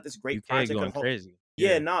 He just put out this great UK project going crazy.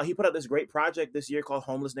 yeah, Yeah, no, he put out this great project this year called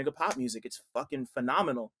Homeless Nigga Pop Music. It's fucking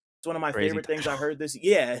phenomenal. It's one of my crazy favorite things I title. heard this.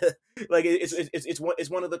 Yeah, like it's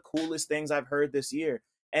one of the coolest things I've heard this year.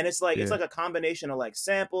 And it's Yeah, like a combination of like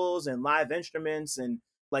samples and live instruments, and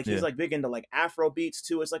like he's yeah, like big into like Afro beats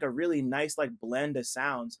too. It's like a really nice like blend of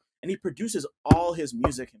sounds, and he produces all his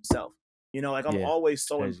music himself. Like I'm yeah. always It's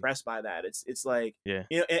so crazy. impressed by that. It's like Yeah.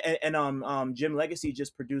 Jim Legacy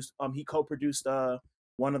just produced he co-produced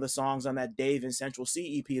one of the songs on that Dave and Central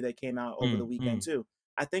C EP that came out over the Mm, weekend mm, too.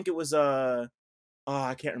 I think it was oh,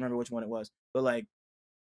 I can't remember which one it was, but like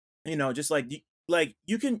just like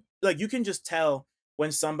you can just tell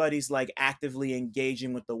when somebody's like actively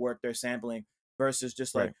engaging with the work they're sampling versus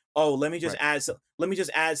just like, right, oh, right, let me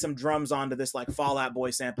just add some drums onto this like Fallout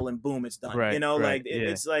Boy sample and boom, it's done. right, Like yeah,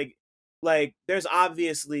 it's like there's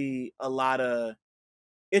obviously a lot of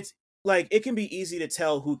like it can be easy to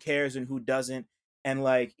tell who cares and who doesn't. And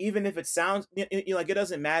like even if it sounds like it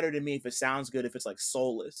doesn't matter to me if it sounds good if it's like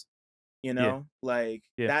soulless, Yeah, like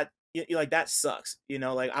yeah, that like that sucks.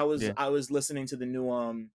 Like yeah, I was listening to the new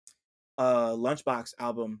Lunchbox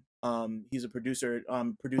album. He's a producer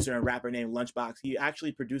and rapper named Lunchbox. He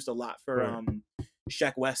actually produced a lot for right.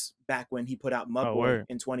 Sheck West back when he put out Oh, Mugboy word.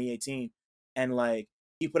 in 2018. And like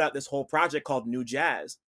he put out this whole project called New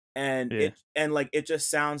Jazz. And Yeah, it just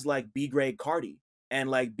sounds like B grade Cardi and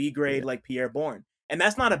like B grade yeah. like Pierre Bourne. And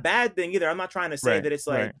that's not a bad thing either. I'm not trying to say Right, that it's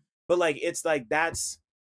like, right, but like it's like that's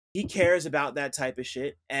he cares about that type of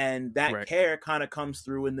shit, and that right. care kind of comes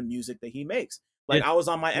through in the music that he makes. Like Yeah, I was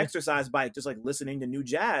on my yeah. exercise bike just like listening to new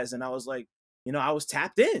jazz, and I was like, I was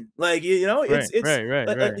tapped in. Like Right, right,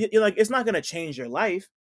 right, right. you're like it's not gonna change your life,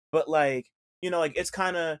 but like like it's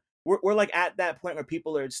kind of we're like at that point where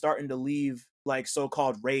people are starting to leave like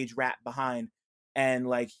so-called rage rap behind, and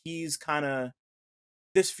like he's kind of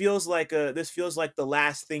this feels like the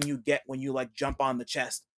last thing you get when you like jump on the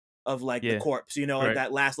chest of like the Yeah, corpse, like right,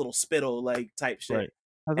 that last little spittle like type shit. right.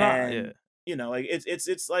 Huzzah, yeah. And like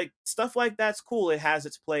it's like stuff like that's cool. It has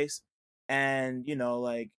its place. And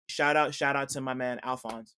like shout out to my man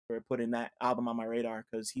Alphonse for putting that album on my radar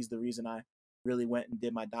because he's the reason I really went and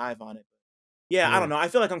did my dive on it. Yeah, I don't Word. know. I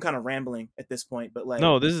feel like I'm kind of rambling at this point, but like,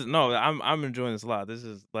 No, this is no, I'm enjoying this a lot. This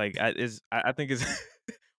is like I think it's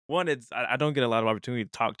one, it's I don't get a lot of opportunity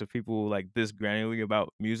to talk to people like this granularly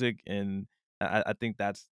about music, and I think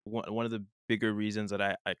that's one of the bigger reasons that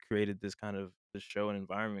I created this kind of this show and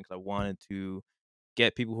environment because I wanted to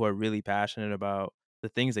get people who are really passionate about the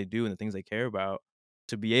things they do and the things they care about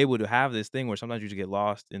to be able to have this thing where sometimes you just get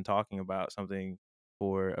lost in talking about something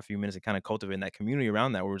for a few minutes and kind of cultivating that community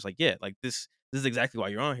around that where it's like, yeah, like this is exactly why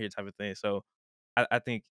you're on here type of thing. So I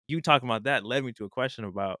think you talking about that led me to a question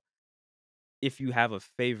about if you have a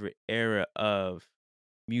favorite era of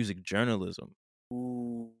music journalism.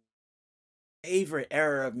 ooh, favorite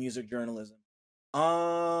era of music journalism.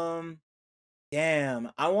 Um,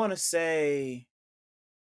 damn, I want to say,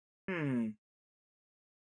 hmm,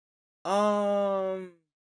 um,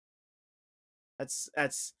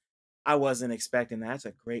 that's I wasn't expecting that. That's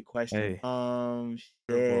a great question. Hey,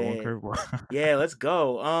 curveball, one Shit. curveball. Yeah, let's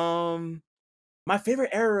go. My favorite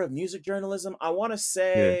era of music journalism, I want to Yeah,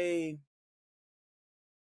 say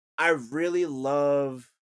I really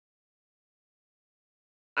love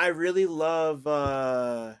I really love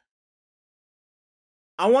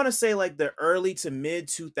I want to say like the early to mid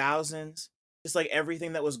 2000s, just like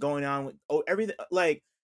everything that was going on with everything like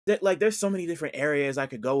that like there's so many different areas I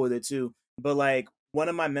could go with it too. But like one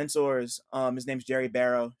of my mentors, his name's Jerry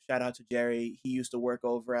Barrow. Shout out to Jerry. He used to work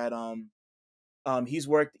over at he's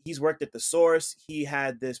worked at the Source. He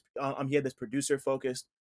had this producer focused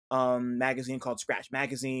magazine called Scratch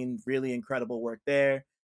Magazine. Really incredible work there.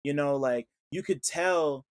 Like you could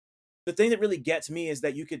tell the thing that really gets me is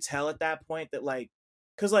that you could tell at that point that like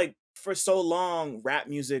because like for so long rap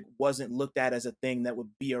music wasn't looked at as a thing that would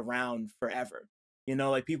be around forever.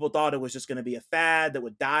 Like people thought it was just going to be a fad that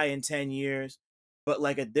would die in 10 years. But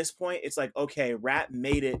like at this point it's like okay, rap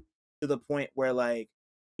made it to the point where like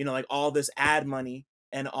like all this ad money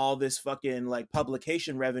and all this fucking like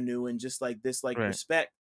publication revenue and just like this like right.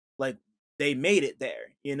 respect, like they made it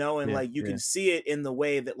there, and Yeah, like you can yeah, see it in the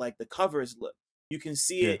way that like the covers look. You can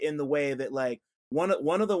see yeah. it in the way that like one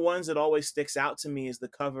of the ones that always sticks out to me is the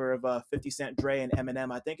cover of 50 Cent, Dre, and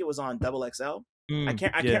Eminem. I think it was on Double XL. I Yeah,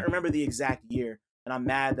 can't remember the exact year, and I'm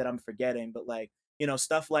mad that I'm forgetting. But like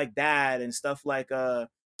stuff like that, and stuff like the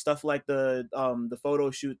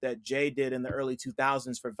photo shoot that Jay did in the early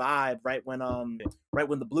 2000s for Vibe, yeah, right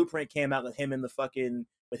when the Blueprint came out with him in the fucking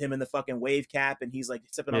wave cap, and he's like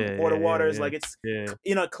sipping on the yeah, quarter yeah, yeah, waters. yeah, Like it's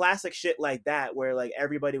yeah. classic shit like that where like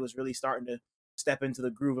everybody was really starting to step into the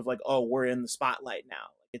groove of like, oh, we're in the spotlight now.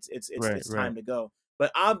 Right, It's right. time to go.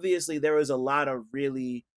 But obviously there was a lot of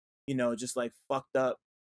really, just like fucked up,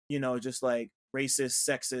 just like racist,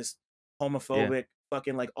 sexist, Yeah, homophobic,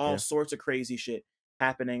 fucking like all yeah, sorts of crazy shit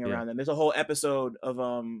happening yeah, around them. There's a whole episode of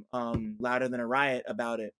Louder Than a Riot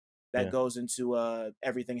about it that yeah, goes into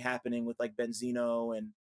everything happening with like Benzino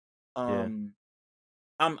and yeah. um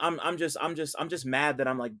I'm just mad that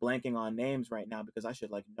I'm like blanking on names right now because I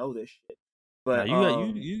should like know this shit. Now But you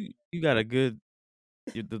got you got a good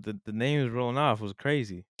the names rolling off was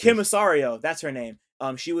crazy. Kim Just Asario, that's her name.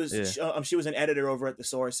 yeah. She was an editor over at the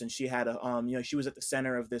Source, and she had a she was at the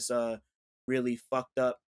center of this really fucked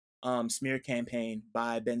up smear campaign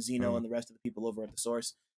by Benzino Mm, and the rest of the people over at the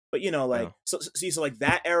Source. But yeah. like so like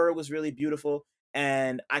that era was really beautiful,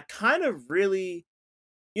 and I kind of really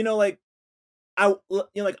like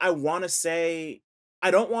like I want to say.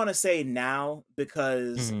 I don't want to say now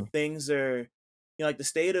because Mhm. things are, like the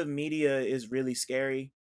state of media is really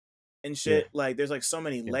scary and Yeah, shit. Like there's like so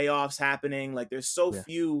many yeah, layoffs happening. Like there's so yeah.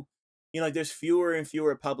 few, like there's fewer and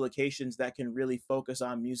fewer publications that can really focus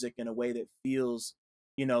on music in a way that feels,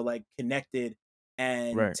 like connected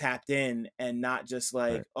and Right, tapped in and not just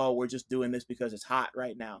right. like, oh, we're just doing this because it's hot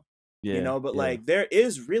right now. Yeah, But yeah, like there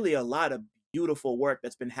is really a lot of beautiful work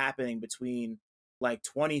that's been happening between like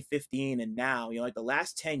 2015 and now. Like the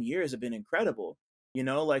last 10 years have been incredible.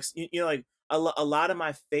 Like like a lot of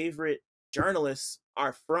my favorite journalists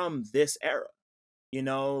are from this era.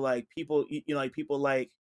 Like people, like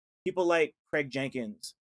people like Craig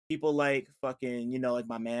Jenkins, people like fucking, like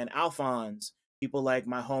my man Alphonse, people like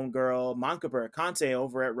my homegirl Moncaber Conte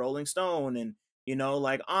over at Rolling Stone, and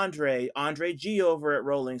like Andre G over at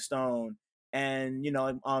Rolling Stone, and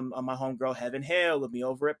my homegirl Heaven Hale with me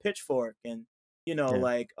over at Pitchfork, and yeah.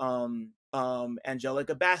 like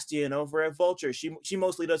Angelica Bastian over at Vulture. She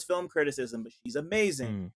mostly does film criticism, but she's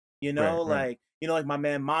amazing. Mm. Right, right. Like my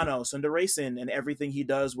man Mono Sundaresan and everything he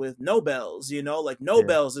does with Nobels, like Yeah,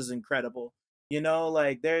 Nobels is incredible.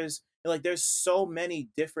 There's so many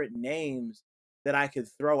different names that I could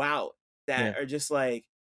throw out that yeah. are just like,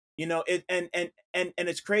 it and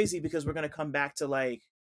it's crazy because we're gonna come back to like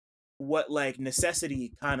what like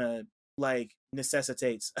necessity kind of like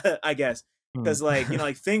necessitates, I guess. Mhm. Because like,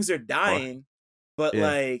 like things are Or dying, but yeah,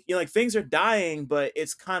 like, like things are dying, but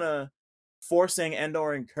it's kind of forcing and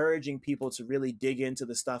or encouraging people to really dig into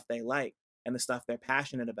the stuff they like and the stuff they're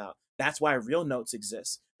passionate about. That's why Real Notes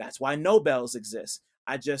exists. That's why Nobels exists.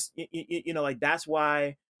 I just like that's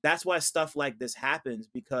why stuff like this happens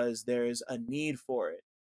because there's a need for it.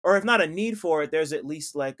 Or if not a need for it, there's at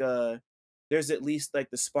least like the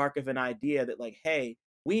spark of an idea that like, hey,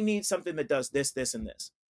 we need something that does this, this, and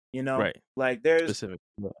this. right. Like there's Specific.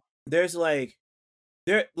 Yeah. there's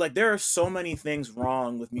there are so many things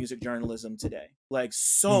wrong with music journalism today. Like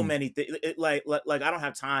so Mm. many things. Like I don't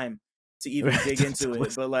have time to even Right, dig into it.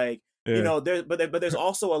 listen. But like Yeah. there's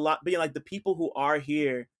also a lot. But like the people who are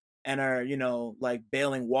here and are like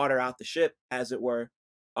bailing water out the ship, as it were,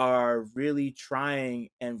 are really trying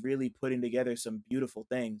and really putting together some beautiful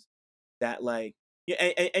things that like yeah,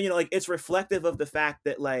 and like it's reflective of the fact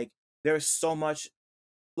that like there's so much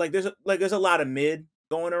like there's a lot of mid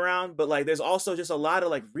going around, but like there's also just a lot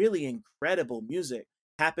of like really incredible music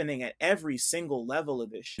happening at every single level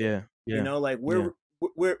of this shit. Yeah, yeah, Like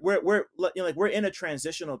yeah, like we're in a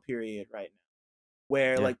transitional period right now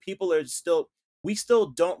where yeah, like people are still we still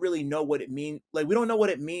don't really know what it means. Like we don't know what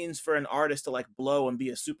it means for an artist to like blow and be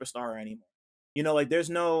a superstar anymore. Like there's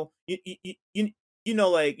no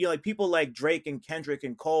like people like Drake and Kendrick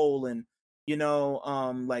and Cole and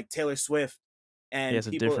like Taylor Swift yeah, and it's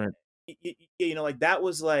a people different like that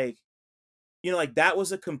was like like that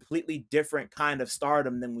was a completely different kind of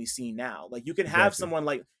stardom than we see now. Like exactly.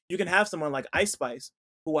 you can have someone like Ice Spice,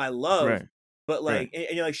 who I love, Right, but right. like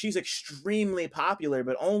like she's extremely popular,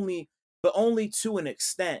 but only to an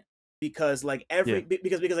extent because like Yeah,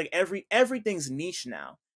 because like everything's niche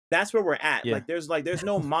now. That's where we're at. yeah, There's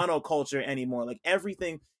no monoculture anymore. Like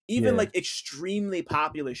everything, even yeah, like extremely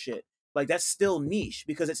popular shit, like that's still niche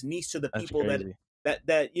because it's niche to the that's people that crazy.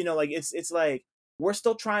 like it's like we're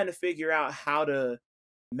still trying to figure out how to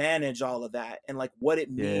manage all of that and like what it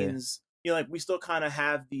Yeah, means. Like we still kind of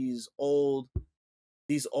have these old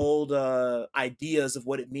ideas of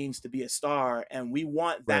what it means to be a star, and we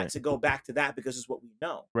want that right, to go back to that because it's what we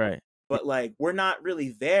know. right. Y But like we're not really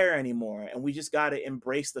there anymore, and we just got to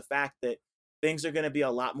embrace the fact that things are going to be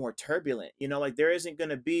a lot more turbulent. Like there isn't going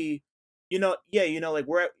to be yeah, like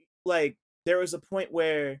we're like there was a point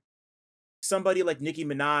where somebody like Nicki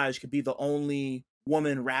Minaj could be the only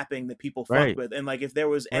woman rapping that people fuck right, with. And like if there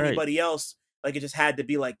was right, anybody else, like it just had to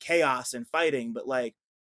be like chaos and fighting. But like,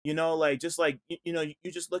 like just like you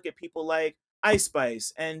just look at people like Ice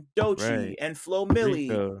Spice and Dochi right. and Flo Milli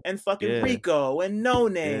Rico. and fucking Yeah, Rico and No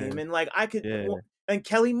yeah, Name and like I could yeah, and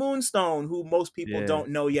Kelly Moonstone, who most people yeah, don't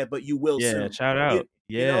know yet, but you will yeah, soon. shout out.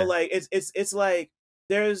 Yeah, Like it's like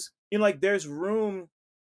there's like there's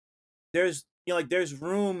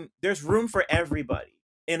room for everybody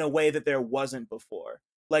in a way that there wasn't before.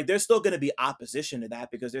 Like there's still going to be opposition to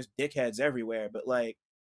that because there's dickheads everywhere, but like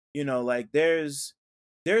like there's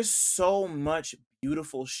so much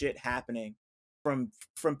beautiful shit happening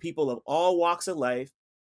from people of all walks of life,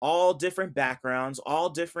 all different backgrounds, all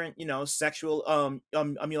different sexual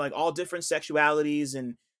I mean like all different sexualities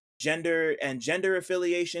and gender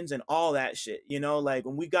affiliations and all that shit. Like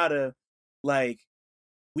when like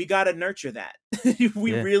we gotta nurture that.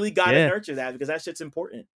 We yeah, really gotta yeah. nurture that because that shit's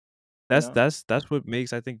important. you know? that's what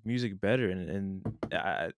makes, I think, music better, and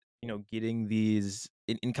getting these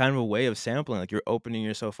in kind of a way of sampling, like, you're opening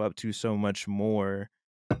yourself up to so much more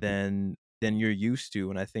than you're used to,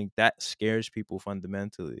 and I think that scares people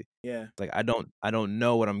fundamentally. Yeah, Like, I don't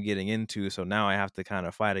know what I'm getting into, so now I have to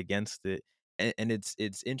kinda fight against it, and it's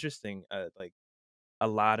interesting, like, a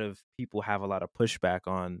lot of people have a lot of pushback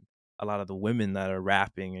on a lot of the women that are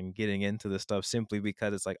rapping and getting into this stuff simply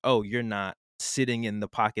because it's like, "Oh, you're not sitting in the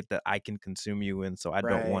pocket that I can consume you in, so I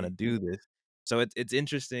don't wanna right. do this." So it's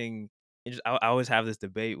interesting. I always have this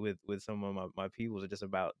debate with some of my peoples just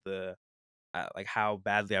about like, how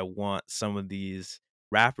badly I want some of these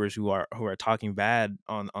rappers who are talking bad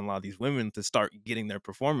on a lot of these women to start getting their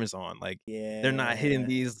performance on. Like, they're not hitting Yeah,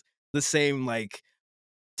 these the same, like,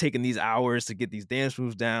 taking these hours to get these dance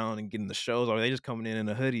moves down and getting the shows, or they just coming in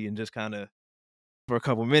a hoodie and just kinda for a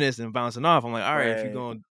couple minutes and bouncing off. I'm like, "Alright, right.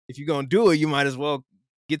 if you gonna do it, you might as well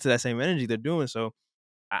get to that same energy they're doing." So,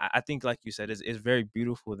 I think like you said, it's very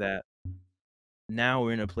beautiful that now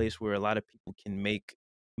we're in a place where a lot of people can make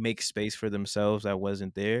space for themselves that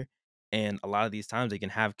wasn't there, and a lot of these times they can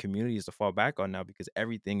have communities to fall back on now because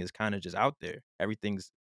everything is kinda just out there.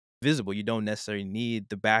 Everything's visible. You don't necessarily need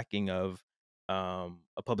the backing of,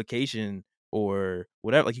 a publication or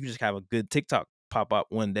whatever. Like, you just have a good TikTok pop up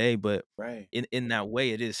one day, but Right. in that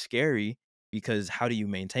way, it is scary because how do you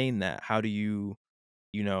maintain that? How do you,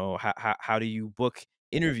 how do you book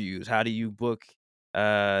interviews? How do you book,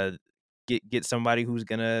 uh get somebody who's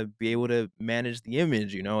gonna be able to manage the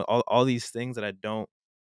image, all these things that I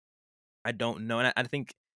don't know, and I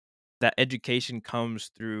think that education comes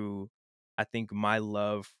through, I think, my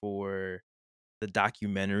love for the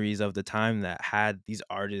documentaries of the time that had these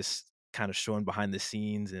artists kinda showing behind the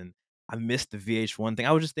scenes, and I missed the VH1 thing.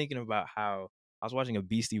 I was just thinking about how I was watching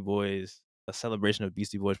a celebration of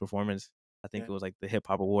Beastie Boys performance. I think Yeah, it was, like, the Hip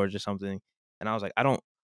Hop Awards or something, and I was like,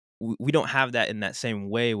 we don't have that in that same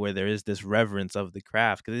way where there is this reverence of the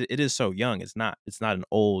craft because it is so young. It's not an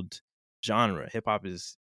old genre. Hip hop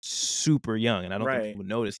is super young, and I don't think right. people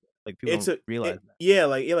notice that. Like, people It's don't a realize that. yeah,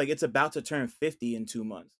 like it's about to turn 50 in 2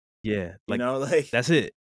 months, Yeah, you like, know, like that's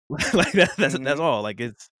it. Like, that's mhm, all. Like,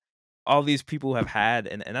 it's all these people have had,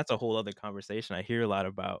 and that's a whole other conversation. I hear a lot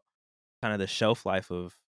about kind of the shelf life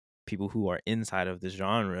of people who are inside of this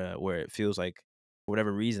genre where it feels like for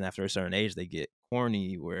whatever reason after a certain age they get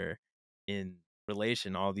corny, where in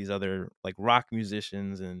relation all these other like rock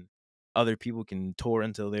musicians and other people can tour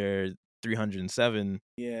until they're 307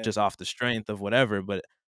 yeah, just off the strength of whatever. But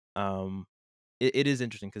um it is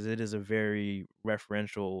interesting because it is a very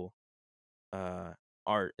referential uh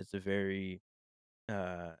art. It's a very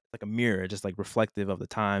like a mirror, just like reflective of the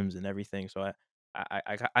times and everything. So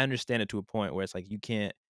I understand it to a point where it's like you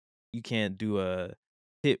can't do a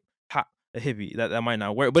hip hop a hippie that might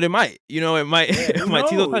not work, but it might. It might. yeah, It who might.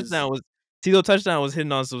 knows? Tito touchdown was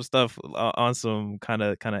hitting on some stuff on some kind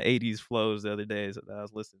of 80s flows the other day that I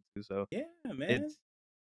was listening to. So Yeah, man. it's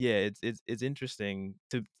yeah, it's interesting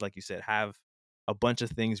to, like you said, have a bunch of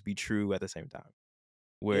things be true at the same time,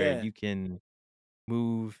 where Yeah. you can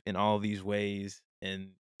move in all these ways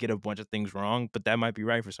and get a bunch of things wrong, but that might be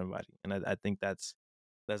right for somebody, and I think that's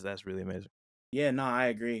really amazing. Yeah, no, I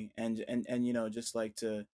agree. And just like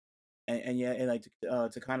and yeah, and like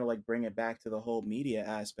to kind of like bring it back to the whole media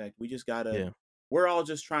aspect, we just gotta Yeah, we're all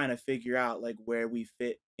just trying to figure out like where we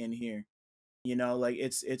fit in here. Like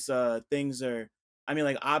it's things are I mean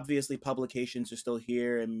like obviously publications are still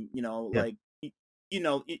here and yeah, like you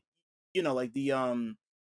know it, like the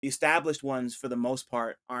established ones for the most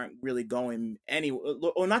part aren't really going anywhere,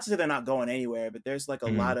 or not to say they're not going anywhere, but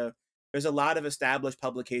mhm, there's a lot of established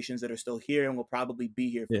publications that are still here and will probably be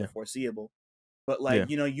here for the yeah, foreseeable. But like, yeah,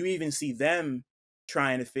 you even see them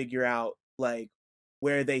trying to figure out like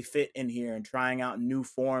where they fit in here and trying out new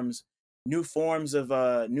forms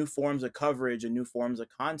of coverage and new forms of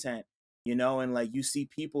content, and like you see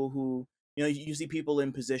people who, you see people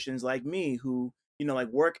in positions like me who, like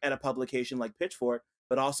work at a publication like Pitchfork,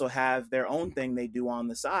 but also have their own thing they do on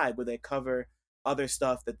the side where they cover other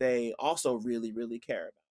stuff that they also really, really care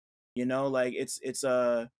about. Like it's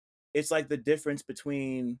like the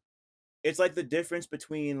difference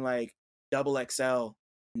between like double XL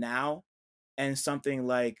now and something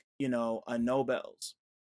like, a Nobels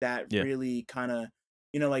that yeah, really kind of,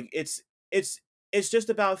 like it's it's just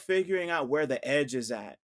about figuring out where the edge is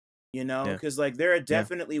at, yeah, because like there are yeah,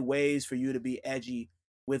 definitely ways for you to be edgy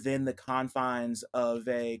within the confines of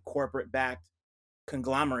a corporate backed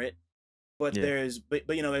conglomerate, but yeah,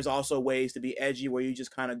 there's also ways to be edgy where you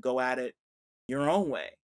just kind of go at it your own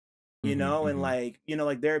way, mhm, and mhm, like,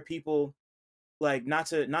 like there are people like not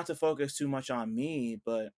to focus too much on me,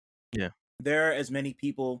 but Yeah. there are as many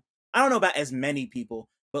people, I don't know about as many people,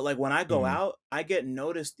 but like when I go Mhm. out, I get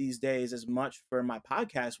noticed these days as much for my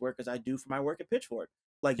podcast work as I do for my work at Pitchfork.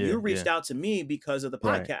 Like you Yeah, reached yeah. out to me because of the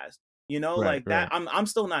Right, podcast, you know, right, like that. right. I'm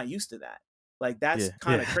still not used to that. Like that's Yeah,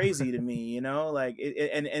 kind yeah, of crazy to me, you know, like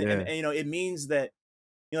yeah, and you know, it means that,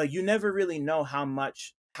 you know, you never really know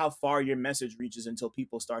how far your message reaches until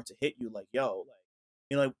people start to hit you like, yo, like,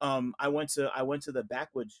 you know, like, I went to the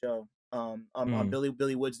Backwoods show. mhm,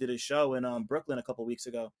 Billy Woods did a show in Brooklyn a couple weeks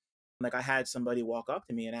ago. Like I had somebody walk up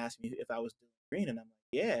to me and ask me if I was doing green, and I'm like,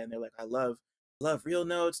 yeah. And they're like, I love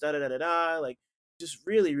ReelNotes, da da da da da. Like, just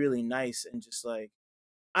really, really nice, and just like,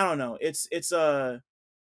 I don't know. It's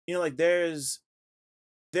you know, like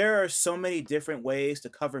there are so many different ways to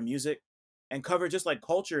cover music and cover just like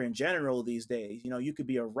culture in general these days. You know, you could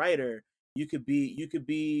be a writer, you could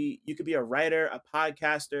be a writer, a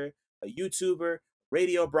podcaster, a YouTuber,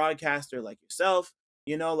 radio broadcaster like yourself.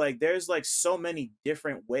 You know, like there's like so many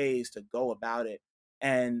different ways to go about it.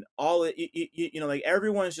 And all it you know, like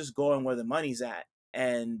everyone's just going where the money's at.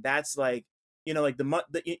 And that's like, you know, like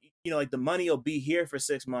you know, like the money will be here for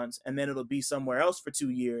 6 months and then it'll be somewhere else for 2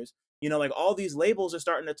 years. You know, like all these labels are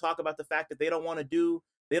starting to talk about the fact that they don't want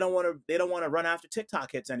to run after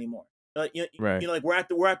TikTok hits anymore. right. You know, like we're at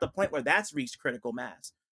the point where that's reached critical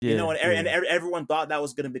mass. You know, Yeah, yeah. everyone thought that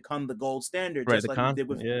was going to become the gold standard, Right, the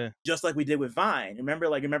content, yeah, just like we did with Vine.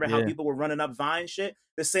 Remember how yeah, people were running up Vine shit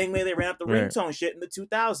the same way they ran up the right, ringtone shit in the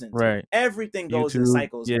 2000s. right. Everything goes in YouTube,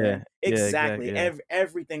 cycles, man. yeah, yeah, exactly, Exactly. yeah,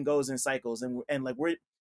 Everything goes in cycles, and like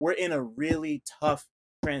we're in a really tough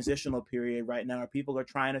transitional period right now where people are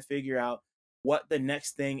trying to figure out what the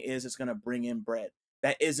next thing is that's going to bring in bread.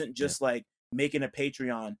 That isn't yeah, just like making a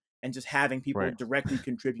Patreon and just having people right, directly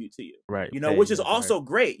contribute to you. right, You know, pay, which is yeah, right. also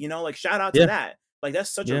great. You know, like shout out to Yeah, that. Like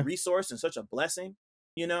that's such a yeah, resource and such a blessing.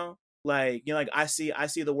 You know, like you know, like I see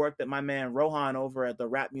the work that my man Rohan over at the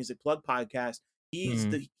Rap Music Plug podcast.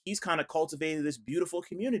 mhm, He's kind of cultivated this beautiful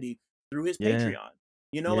community through his yeah, Patreon.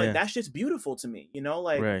 You know, like yeah, that shit's beautiful to me. You know,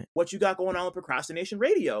 like right, what you got going on with Procrastination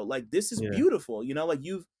Radio. Like this is yeah, beautiful. You know, like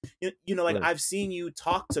you know, like look, I've seen you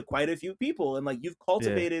talk to quite a few people, and like you've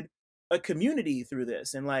yeah, cultivated a community through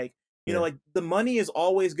this, and like you know, yeah, like the money is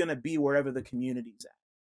always going to be wherever the community's at.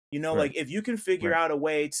 You know, like right, if you can figure right, out a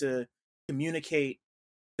way to communicate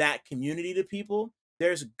that community to people,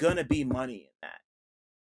 there's gonna be money in that.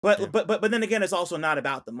 yeah, But then again, it's also not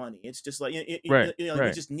about the money. It's just like right, you know, like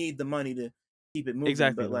we right, just need the money to keep it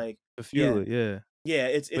moving. exactly, But like, like, to fuel yeah, it, yeah, yeah,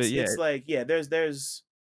 but yeah, it's like yeah, there's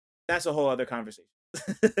that's a whole other conversation.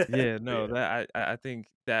 yeah, But no, yeah. that I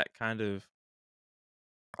think that kind of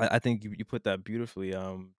I think you put that beautifully,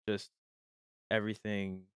 just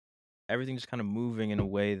everything everything just kinda moving in a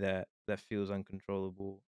way that feels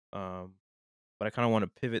uncontrollable, but I kinda wanna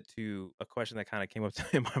pivot to a question that kinda came up to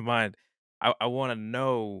in my mind. I wanna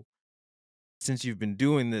know, since you've been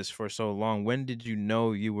doing this for so long, when did you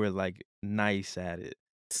know you were, like, nice at it?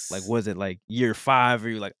 Like, was it, like, year 5 or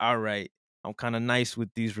you're like, "Alright, I'm kinda nice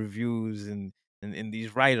with these reviews and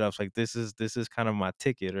these write-ups, like, this is kind of my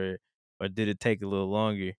ticket," or did it take a little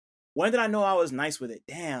longer? When did I know I was nice with it?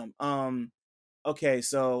 Damn. Okay,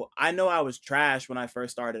 so I know I was trash when I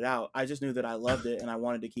first started out. I just knew that I loved it and I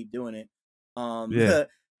wanted to keep doing it. Yeah,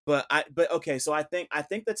 But okay, so I think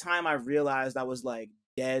the time I realized I was like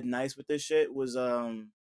dead nice with this shit was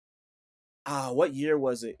what year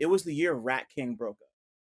was it? It was the year Rat King broke up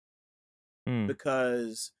mm,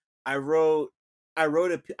 because I wrote I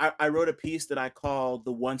wrote a piece that I called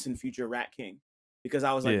the Once and Future Rat King because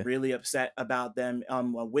I was like yeah, really upset about them. A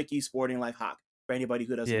Wiki Sporting Life Hawk for anybody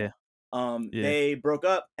who doesn't yeah, know. yeah, They broke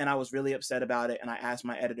up and I was really upset about it. And I asked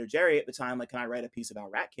my editor Jerry at the time, like, can I write a piece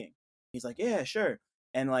about Rat King? He's like, yeah, sure.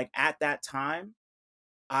 And like at that time,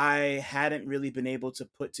 I hadn't really been able to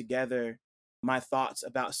put together my thoughts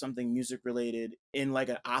about something music related in like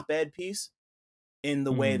an op-ed piece in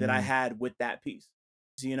the way mhm, that I mhm, had with that piece.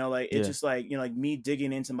 So, you know, like it's yeah, just like, you know, like me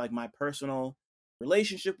digging into like my personal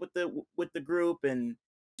relationship with the group and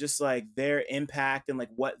just like their impact and like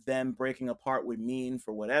what them breaking apart would mean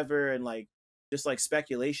for whatever and like just like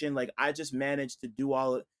speculation. Like I just managed to do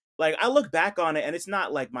all it. Like I look back on it and it's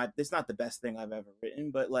not like it's not the best thing I've ever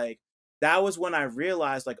written, but like that was when I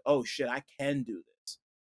realized like, oh shit, I can do this.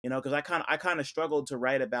 You know, because I kind of struggled to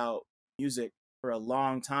write about music for a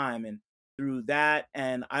long time and through that,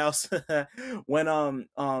 and I also when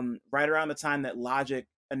right around the time that Logic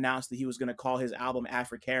announced that he was going to call his album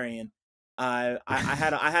Africarian, I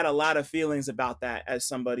had a lot of feelings about that as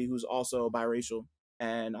somebody who's also biracial,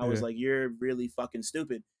 and I was yeah, like, you're really fucking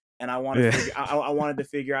stupid, and yeah, I wanted to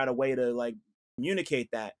figure out a way to like communicate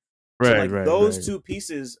that. So right, like right, those right, two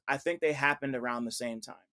pieces, I think they happened around the same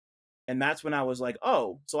time. And that's when I was like,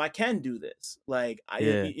 oh, so I can do this. Like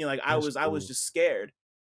Yeah. like That's I was cool. just scared,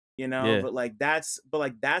 Yeah. but like that's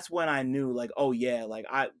when I knew like, oh yeah, like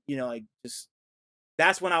like just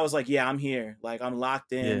that's when I was like, yeah, I'm here. Like I'm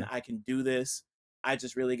locked in. Yeah. I can do this. I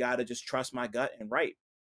just really got to just trust my gut and write,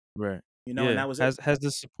 Right. and Yeah. that was it. Has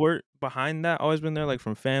the support behind that always been there, like,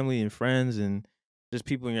 from family and friends and just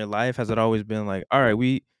people in your life? Has it always been like, "Alright,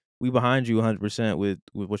 we behind you 100% with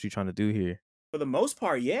what you're trying to do here." For the most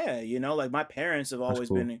part, yeah, like my parents have That's always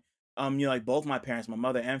cool. been, like both my parents, my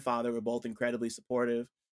mother and father were both incredibly supportive.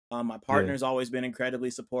 My Yeah. partner's always been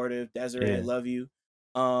incredibly supportive. Desiree, I Yeah. love you.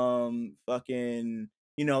 Fucking,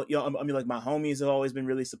 I mean, like my homies have always been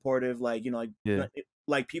really supportive. Like, Yeah.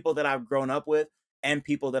 like people that I've grown up with and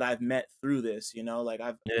people that I've met through this. Like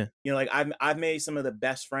Yeah. like I've made some of the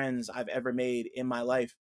best friends I've ever made in my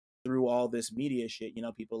life through all this media shit.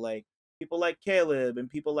 People like Caleb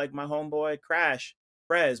and people like my homeboy Crash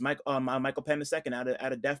Prez, Michael Penn II out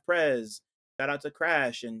of Def Prez. Shout out to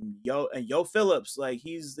Crash and Yo Phillips. Like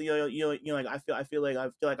he's the like I feel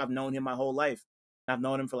like I've known him my whole life. I've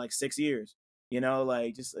known him for like 6 years.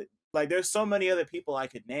 Like just like there's so many other people I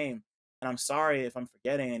could name, and I'm sorry if I'm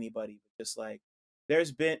forgetting anybody. But just like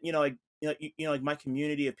there's been like my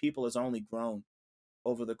community of people has only grown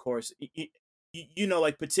over the course.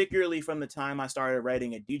 Like particularly from the time I started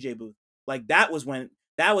writing at DJ Booth, like that was when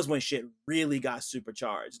shit really got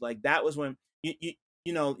supercharged. Like that was when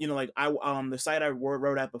like I the site I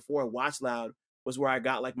wrote at before, Watch Loud, was where I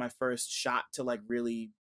got like my first shot to like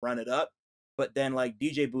really run it up. But then like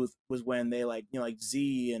DJ Booth was when they like like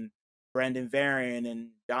Z and Brendan Varian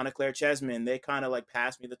and Donna Claire Chesman, they kind of like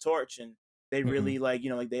passed me the torch, and they Mhm. really like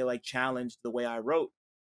like they like challenged the way I wrote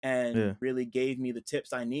and Yeah. really gave me the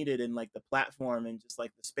tips I needed and like the platform and just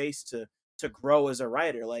like the space to grow as a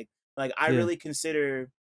writer. Like I Yeah. really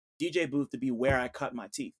consider DJ Booth to be where I cut my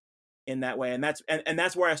teeth in that way. And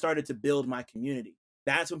that's where I started to build my community.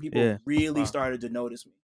 That's when people Yeah. really Wow. started to notice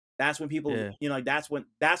me. That's when people, Yeah. like that's when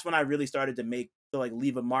I really started to like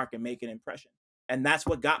leave a mark and make an impression. And that's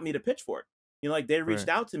what got me to Pitchfork. Like they reached Right.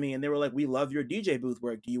 out to me and they were like, "We love your DJ booth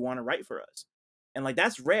work. Do you want to write for us?" And like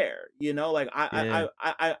that's rare. Like Yeah.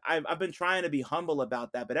 I've been trying to be humble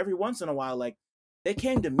about that, but every once in a while, like they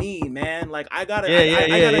came to me, man. Like Yeah, yeah, I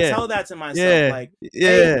yeah, gotta yeah. tell that to myself. Yeah. Like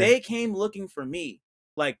Yeah. they came looking for me.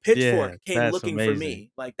 Like Yeah. Pitchfork came That's looking for amazing.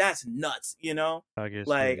 me. Like that's nuts. Talk your shit.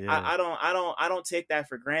 Like Yeah. I don't take that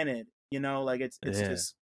for granted. Like it's Yeah.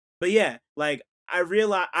 just. But yeah, like I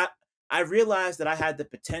realized that I had the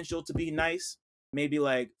potential to be nice. Maybe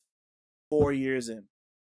like 4 years in,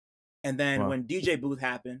 and then Wow. when DJ Booth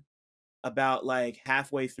happened, about like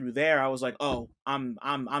halfway through there, I was like, oh,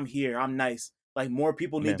 I'm here. I'm nice. Like more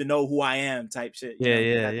people need Man. to know who I am, type shit. Yeah,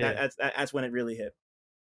 yeah, yeah. That's when it really hit.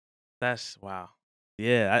 That's wow.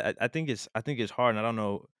 Yeah, I think it's hard, and I don't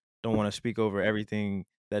know, don't wanna speak over everything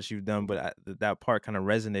that you've done, but that part kinda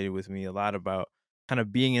resonated with me a lot about kinda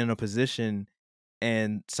being in a position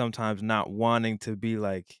and sometimes not wanting to be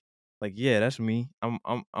like, "Yeah, that's me.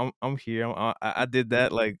 I'm here. I did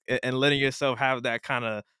that," like, and letting yourself have that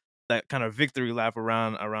kinda victory lap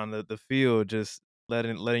around the field, just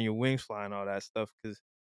letting your wings fly and all that stuff. Because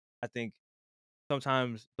I think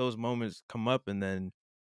sometimes those moments come up and then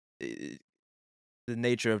I the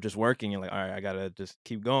nature of just working and like, "Alright, I gotta just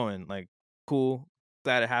keep going." Like, "Cool,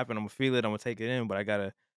 glad it happened. Imma feel it. Imma take it in, but I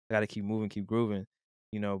gotta keep moving, keep grooving."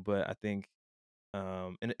 But I think,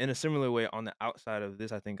 in a similar way on the outside of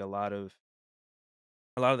this, I think a lot of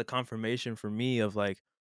the confirmation for me of like,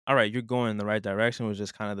 "Alright, you're going in the right direction," was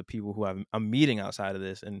just kinda the people who I'm meeting outside of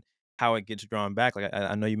this and how it gets drawn back. Like,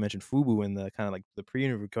 I know you mentioned FUBU in the kinda like the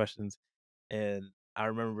pre-interview questions, and I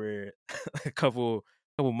remember a couple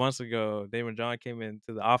months ago, Damon John came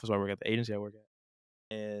into the office where I work at, the agency I work at,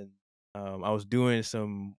 and, I was doing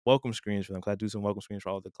some welcome screens for them 'cause I do some welcome screens for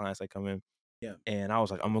all the clients that come in, Yeah. and I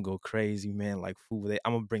was like, "Imma go crazy, man, like, FUBU,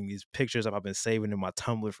 Imma bring these pictures up I've been saving in my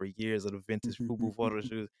Tumblr for years of the vintage FUBU photo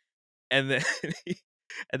shoots," and then he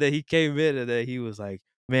he came in, and then he was like,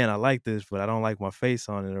 "Man, I like this, but I don't like my face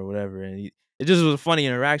on it," or whatever, and it just was a funny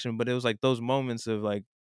interaction, but it was like those moments of, like,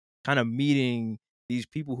 kinda meeting these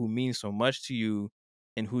people who mean so much to you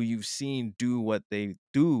and who you've seen do what they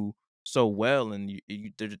do so well, and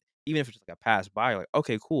they're just even if it's just like a pass by, like,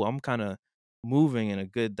 "Okay, cool, I'm kinda moving in a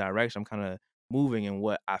good direction, I'm kinda moving in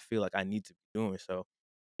what I feel like I need to be doing," so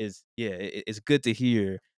it's good to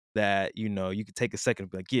hear that, you could take a second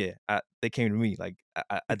and be like, "Yeah, they came to me, like,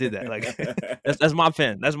 I did that," like, that's my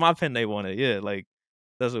pen they wanted, yeah, like,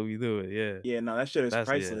 that's what we do it, yeah. Yeah, no, that shit is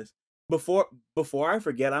That's yeah. priceless. Before I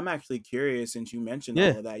forget, I'm actually curious since you mentioned all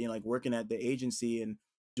Yeah. of that, like working at the agency and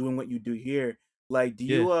doing what you do here. Like,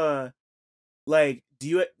 Yeah,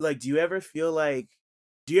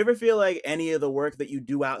 do you ever feel like any of the work that you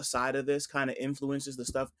do outside of this kind of influences the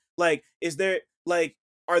stuff? Like, is there like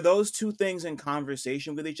are those two things in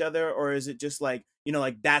conversation with each other, or is it just like,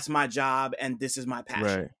 like that's my job and this is my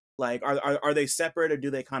passion? right. Like, are they separate or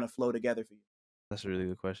do they kind of flow together for you? That's a really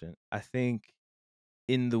good question. I think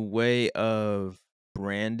in the way of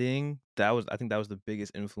branding, I think that was the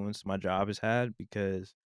biggest influence my job has had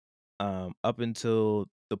because, up until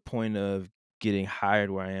the point of getting hired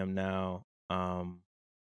where I am now,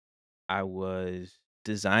 I was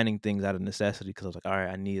designing things out of necessity because I was like, "All right,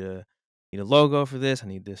 I need a logo for this. I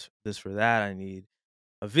need this for that. I need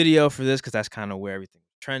a video for this because that's kinda where everything's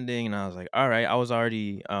trending." And I was like, "Alright." I was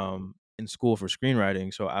already, in school for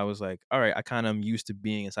screenwriting, so I was like, "Alright, I kinda am used to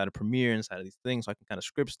being inside of Premiere, inside of these things, so I can kinda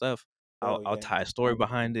script stuff. I'll Bro, I'll yeah. tie a story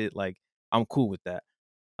behind it." Like, I'm cool with that.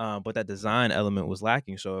 But that design element was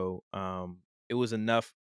lacking, so, it was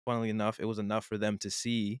enough funnily enough, it was enough for them to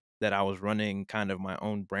see that I was running kind of my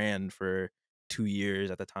own brand for 2 years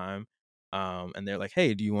at the time, and they're like,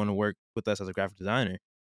 "Hey, do you wanna work with us as a graphic designer?"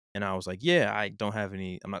 And I was like, "Yeah,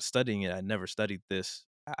 I'm not studying it, I never studied this,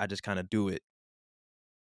 I just kinda do it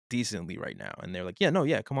decently right now." And they're like, "Yeah, no,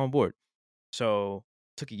 yeah, come on board." So,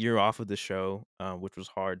 took a year off of the show, which was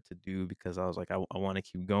hard to do because I was like, I wanna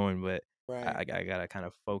keep going, but Right. I gotta kind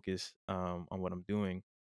of focus, on what I'm doing.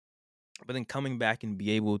 But then coming back and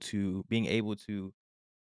being able to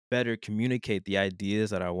better communicate the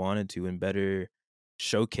ideas that I wanted to and better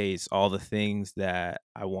showcase all the things that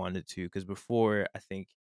I wanted to. Because before, I think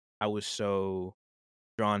I was so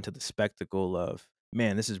drawn to the spectacle of,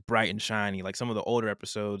 man, this is bright and shiny. Like some of the older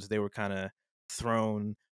episodes, they were kind of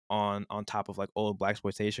thrown on top of like old black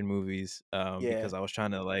exploitation movies, Yeah. because I was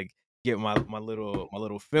trying to like get my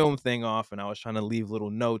little film thing off, and I was trying to leave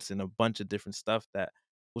little notes and a bunch of different stuff that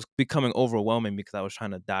was becoming overwhelming because I was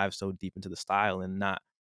trying to dive so deep into the style and not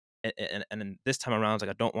and then this time around, it's like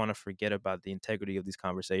I don't want to forget about the integrity of these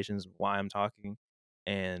conversations, why I'm talking,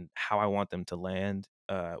 and how I want them to land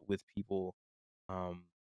with people. Um,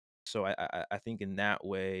 so I think in that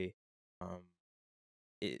way, um,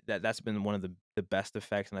 that's been one of the best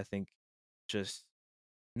effects, and I think just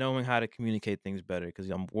knowing how to communicate things better because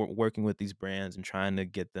I'm working with these brands and trying to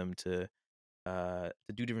get them to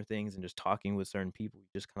do different things and just talking with certain people, you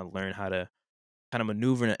just kind of learn how to kind of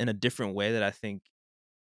maneuver in a different way that I think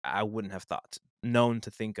I wouldn't have thought known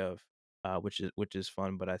to think of, which is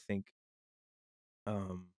fun. But I think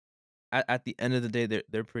um, at the end of the day,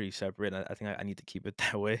 they're pretty separate. I think I need to keep it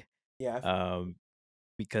that way, Yeah, I feel um,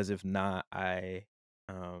 because if not,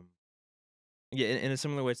 yeah, in a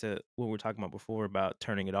similar way to what we were talking about before about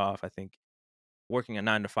turning it off. I think working a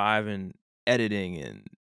 9 to 5 and editing and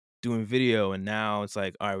doing video, and now it's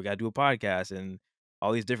like, all right, we gotta do a podcast and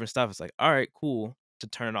all these different stuff. It's like, all right, cool. To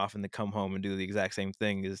turn it off and to come home and do the exact same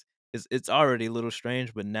thing is it's already a little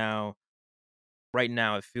strange, but now right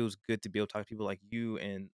now it feels good to be able to talk to people like you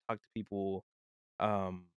and talk to people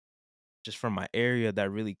um just from my area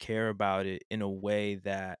that really care about it in a way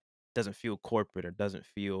that doesn't feel corporate or doesn't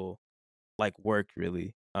feel like work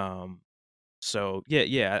really. So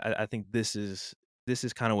yeah, I think this is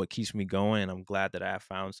kind of what keeps me going, and I'm glad that I have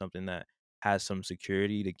found something that has some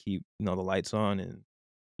security to keep the lights on and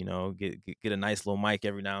get a nice little mic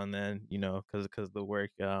every now and then, because the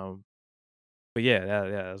work. But yeah,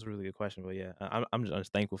 that's a really good question. But yeah, I'm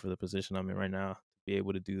just thankful for the position I'm in right now to be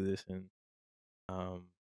able to do this and um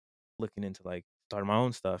looking into like starting my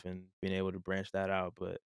own stuff and being able to branch that out.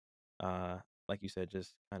 But uh, like you said,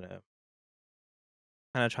 just kind of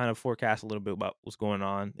trying to forecast a little bit about what's going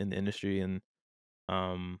on in the industry and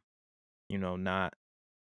um not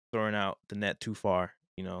throwing out the net too far.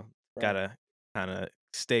 right. Gotta kind of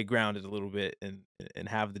stay grounded a little bit and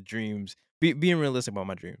have the dreams. Being realistic about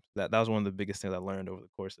my dreams. That was one of the biggest things I learned over the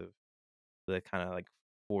course of the kind of like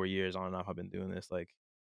 4 years on and off I've been doing this. Like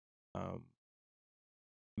um,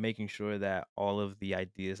 making sure that all of the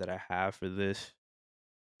ideas that I have for this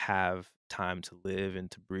have time to live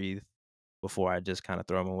and to breathe before I just kind of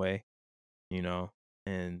throw them away. You know,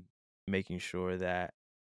 and making sure that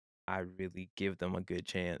I really give them a good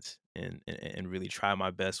chance and really try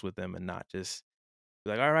my best with them and not just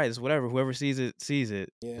be like, all right, it's whatever. Whoever sees it, sees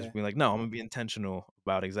it. Just Yeah. be like, no, I'm gonna be intentional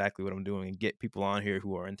about exactly what I'm doing and get people on here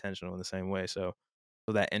who are intentional in the same way. So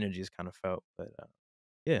that energy is kind of felt. But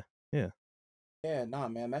yeah, yeah, Yeah, nah,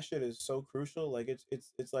 man, that shit is so crucial. Like it's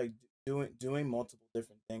like doing multiple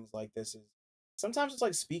different things like this is sometimes it's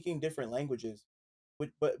like speaking different languages, but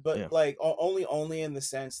yeah, like only in the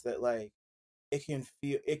sense that like it can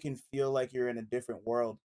feel like you're in a different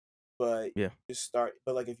world, but yeah, just start.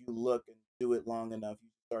 But like if you look and do it long enough,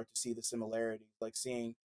 start to see the similarities, like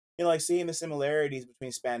seeing, like seeing the similarities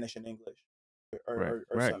between Spanish and English, Right.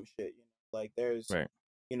 or Right. some shit. Like there's, Right.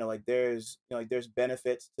 like there's, like there's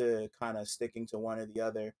benefits to kind of sticking to one or the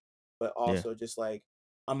other, but Yeah. also just like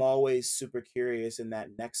I'm always super curious in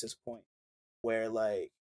that nexus point where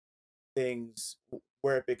like things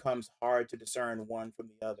where it becomes hard to discern one from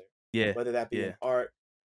the other, Yeah. whether that be in Yeah. art,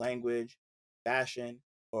 language, fashion,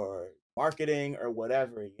 or marketing or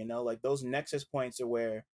whatever. Like those nexus points are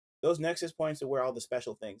where all the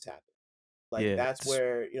special things happen. Like Yeah. that's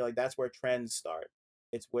where like that's where trends start.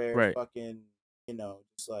 It's where Right. fucking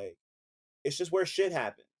just like it's just where shit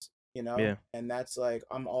happens. Yeah. And that's like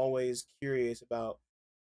I'm always curious about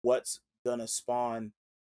what's gonna spawn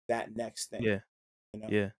that next thing. Yeah. You know.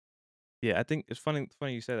 Yeah. Yeah. I think it's funny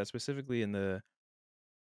you said that specifically in the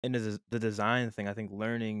design thing. I think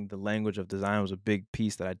learning the language of design was a big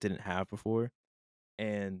piece that I didn't have before,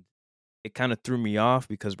 and it kind of threw me off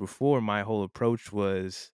because before my whole approach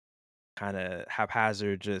was kind of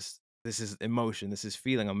haphazard. Just this is emotion, this is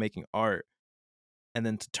feeling. I'm making art, and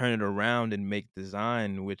then to turn it around and make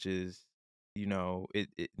design, which is,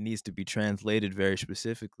 it needs to be translated very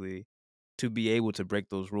specifically to be able to break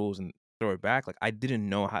those rules and throw it back. Like I didn't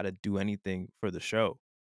know how to do anything for the show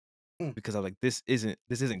Mm, because I was like, this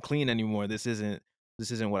isn't clean anymore. This isn't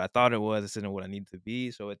what I thought it was. This isn't what I need to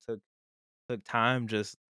be. So it took time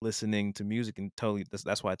just listening to music and totally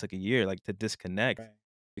that's why it took a year, like, to disconnect, right.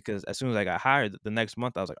 because as soon as I got hired, the next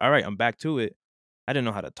month, I was like, "Alright, I'm back to it." I didn't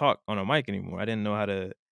know how to talk on a mic anymore. I didn't know how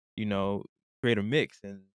to, you know, create a mix,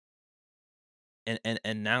 and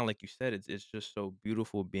now, like you said, it's just so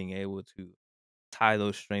beautiful being able to tie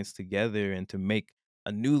those strengths together and to make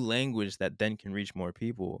a new language that then can reach more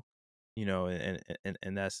people,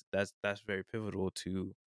 and that's very pivotal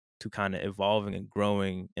to kinda evolving and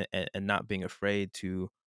growing and not being afraid to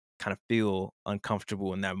kind of feel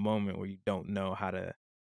uncomfortable in that moment where you don't know how to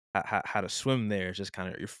swim there. It's just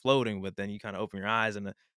kinda you're floating, but then you kinda open your eyes in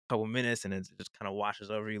a couple minutes and it just kinda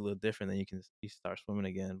washes over you a little different, then you start swimming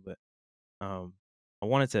again, but, um, I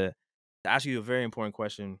wanted to ask you a very important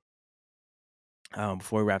question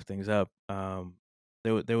before we wrap things up.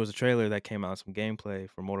 There was a trailer that came out, some gameplay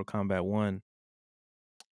for Mortal Kombat 1,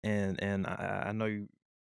 and I know you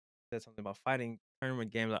said something about fighting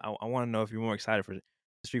tournament games. I wanna know if you're more excited for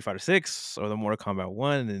Street Fighter 6 or the Mortal Kombat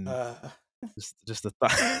 1 and Uh, just the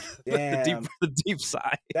thought the deep Damn, the deep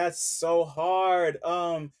side. that's so hard.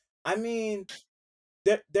 I mean,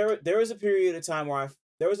 there was a period of time where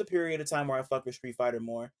I fucked with Street Fighter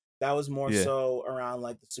more. That was more Yeah, so around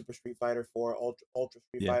like the Super Street Fighter 4, Ultra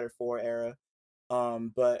Street yeah, Fighter 4 era.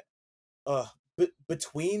 But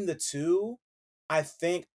between the two, I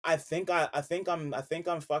think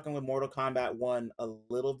I'm fucking with Mortal Kombat 1 a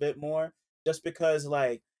little bit more, just because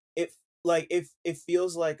it it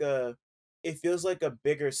feels like a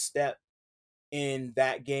bigger step in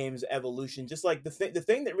that game's evolution. Just like the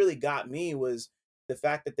thing that really got me was the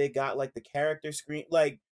fact that they got like the character screen,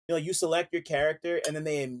 like you select your character and then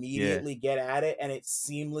they yeah. immediately get at it and it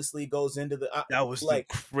seamlessly goes into the That was the like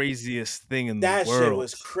craziest thing in the that shit world.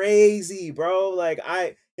 was crazy, bro. Like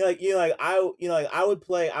I, I would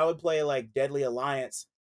play like Deadly Alliance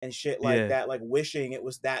and shit like Yeah, that, like wishing it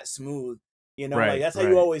was that smooth. Like right, that's how you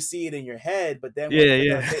right. always see it in your head. But then when Yeah,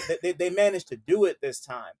 yeah. they managed to do it this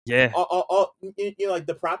time. Yeah, Like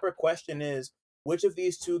the proper question is, which of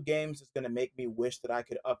these two games is gonna make me wish that I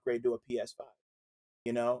could upgrade to a PS5?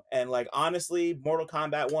 And like honestly, Mortal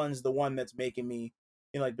Kombat 1's the one that's making me,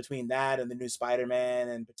 like between that and the new Spider-Man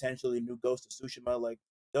and potentially new Ghost of Tsushima, like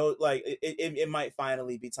though like it might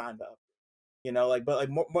finally be time to upgrade. Like but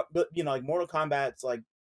like but like Mortal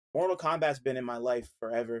Kombat's been in my life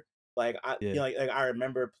forever. Like I yeah, like I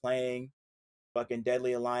remember playing fucking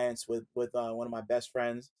Deadly Alliance with one of my best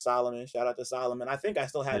friends, Solomon. Shout out to Solomon. I think I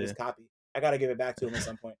still have his yeah, copy. I gotta give it back to him at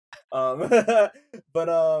some point. Um,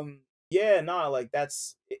 but yeah, no, like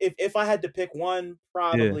that's if I had to pick one,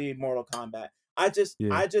 yeah, probably Mortal Kombat. yeah,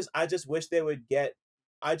 I just wish they would get.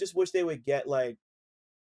 I just wish they would get like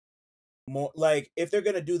more like if they're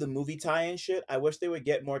gonna do the movie tie-in shit. I wish they would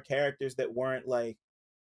get more characters that weren't like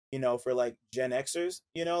for like Gen Xers.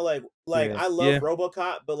 Like yeah, I love yeah.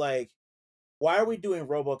 RoboCop, but like why are we doing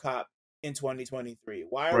RoboCop in 2023?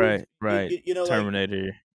 Why are we Right, right. like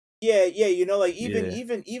Terminator. yeah, yeah, like Yeah,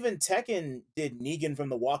 even Tekken did Negan from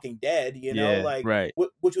The Walking Dead, yeah, like right,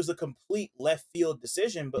 which was a complete left field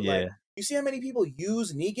decision, but like yeah, you see how many people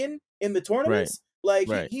use Negan in the right, tournaments? Like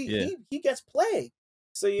he right, he yeah, he he gets play.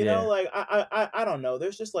 So yeah. like I don't know.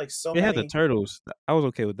 There's just like so They had the many. turtles. I was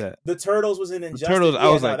okay with that. The Turtles was an The Injustice. turtles, I Yeah,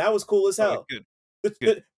 was no, like, that was cool as "Okay, hell. good, The,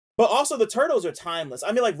 good." the But also the turtles are timeless.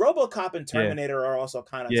 I mean, like RoboCop and Yeah, Terminator are also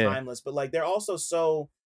kind of yeah, timeless, but like they're also so,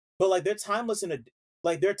 but like they're timeless in a,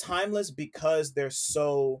 like they're timeless because they're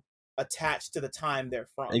so attached to the time they're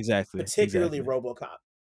from, exactly, particularly exactly. RoboCop.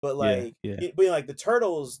 But Yeah, like, yeah, but like the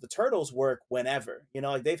turtles work whenever,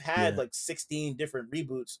 like they've had yeah, like 16 different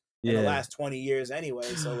reboots in the yeah. last 20 years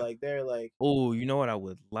anyway. So like they're like, Oh, you know what I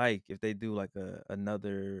would like if they do like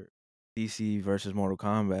another DC versus Mortal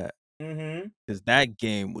Kombat, mm-hmm, because that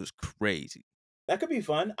game was crazy, that could be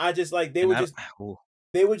fun. I just like they and would I just oh,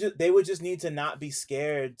 they would just need to not be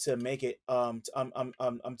scared to make it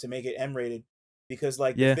to make it M-rated, because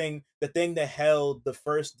like the yeah, thing the thing that held the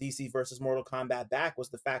first DC versus Mortal Kombat back was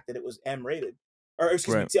the fact that it was M-rated, or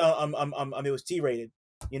excuse me, right, it was T-rated.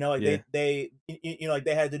 Like yeah, like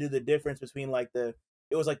they had to do the difference between like it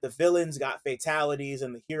was like the villains got fatalities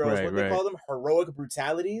and the heroes, right, what they right, call them, heroic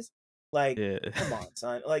brutalities. Like, yeah, come on,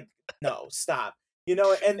 son. Like, no, stop. And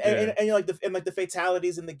yeah, and like the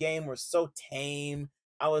fatalities in the game were so tame.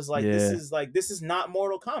 I was like, yeah, this is not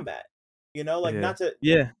Mortal Kombat. Like yeah, not to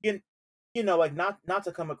yeah, you, like not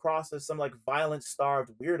to come across as some like violent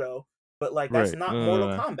starved weirdo, but like that's right, not no, no, Mortal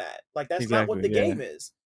no, no. Kombat. Like that's not what Exactly, the yeah. game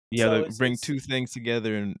is. You So gotta it's bring it's 2 things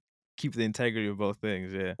together and keep the integrity of both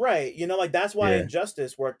things, yeah, Right, like that's why yeah,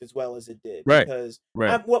 Injustice worked as well as it did, right, because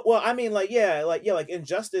right, I mean, like, yeah, like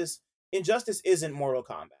Injustice isn't Mortal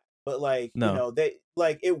Kombat, but like, no, they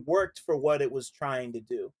like it worked for what it was trying to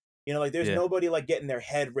do. Like there's yeah, nobody like getting their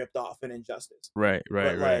head ripped off in Injustice. right,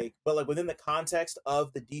 right, right, But like within the context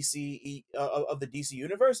of the of the DC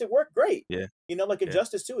universe, it worked great. yeah, Like yeah,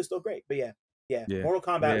 Injustice 2 is still great. But yeah, yeah, yeah, Mortal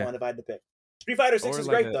Kombat yeah, 1 if I had to pick. Street Fighter 6 or is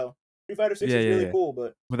like great a though. Street Fighter 6 yeah, is yeah, really yeah. cool,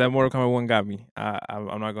 but But that Mortal Kombat 1 got me.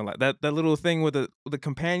 I'm not gonna lie. That little thing with the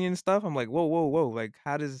companion stuff, I'm like, "Whoa, whoa, whoa." Like,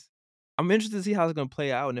 how does I'm interested to see how it's gonna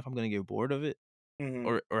play out and if I'm gonna get bored of it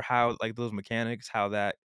mhm, or how, like, those mechanics, how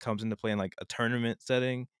that comes into play in, like, a tournament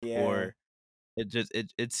setting yeah. or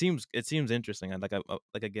it seems interesting. And, like,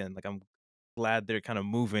 like, again, like, I'm glad they're kinda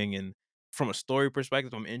moving and from a story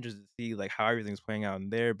perspective, I'm interested to see, like, how everything's playing out in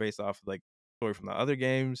there based off of, like, story from the other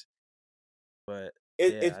games. But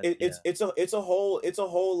It, yeah, it, it yeah. it's a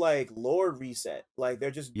whole like lore reset. Like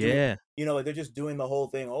they're just doing, Yeah, like they're just doing the whole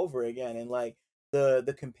thing over again. And like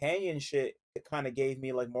the companion shit, it kind of gave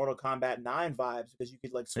me like Mortal Kombat 9 vibes, because you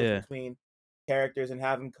could like switch yeah. between characters and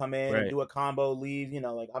have them come in and Right, do a combo, leave.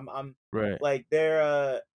 Like I'm right. like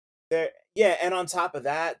they're yeah. And on top of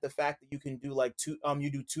that, the fact that you can do like you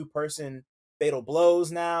do two-person fatal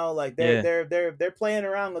blows now. Like Yeah, they're playing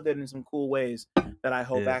around with it in some cool ways that I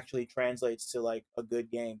hope yeah. actually translates to like a good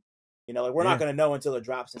game. Like we're not Yeah, gonna know until it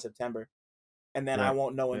drops in September, and then I right.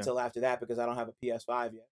 won't know Yeah. until after that because I don't have a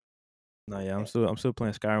PS5 yet. No, yeah, I'm Yeah. still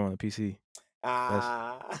playing Skyrim on the PC. That's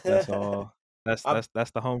Ah, that's all. That's I'm, that's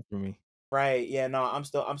that's the home for me. right. Yeah, no, I'm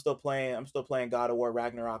still playing God of War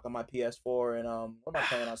Ragnarok on my PS4, and what am I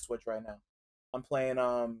playing on Switch right now? I'm playing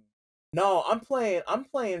no, I'm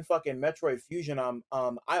playing fucking Metroid Fusion.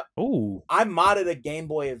 Oh, I modded a Game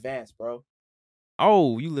Boy Advance, bro.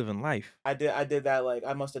 oh, you living life. I did that, like,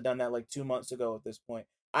 I must have done that like 2 months ago at this point.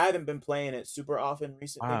 I haven't been playing it super often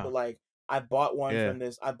recently, but Wow. like Yeah, I bought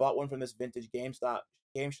one from this vintage game shop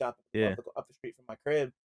yeah, up the street from my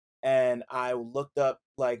crib, and I looked up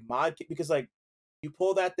like because like you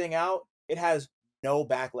pull that thing out, it has no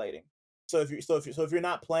backlighting. So if you're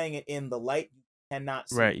not playing it in the light, you cannot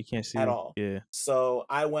right, see you can't at see. all. Yeah, So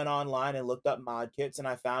I went online and looked up mod kits, and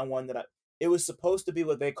I found one it was supposed to be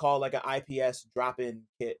what they call like an IPS drop-in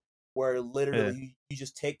kit, where yeah, literally you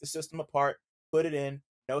just take the system apart, put it in,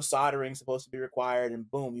 no soldering supposed to be required, and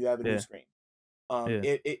boom, you have a new yeah, screen. yeah.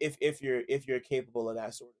 If you're capable of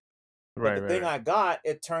that sort of. But Right, the right, thing right. I got,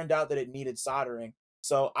 it turned out that it needed soldering.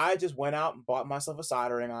 So I just went out and bought myself a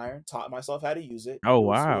soldering iron, taught myself how to use it. Oh,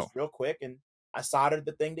 It was wow. real quick, and I soldered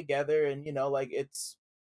the thing together, and like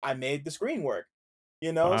I made the screen work.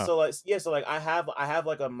 Wow. So like yeah, so like I have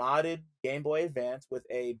like a modded Game Boy Advance with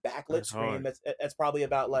a backlit That's screen hard. that's probably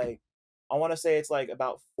about like, I want to say it's like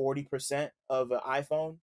about 40% of an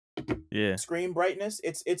iPhone Yeah, screen brightness.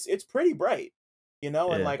 It's pretty bright, and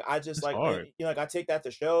yeah. like I just That's like hard. like I take that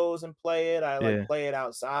to shows and play it. I like Yeah, play it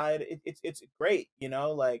outside. It's great,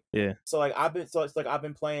 like, yeah. so it's like I've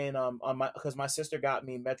been playing on my because my sister got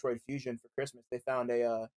me Metroid Fusion for Christmas. They found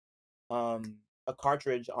a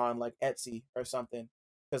cartridge on like Etsy or something,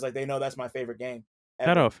 because like they know that's my favorite game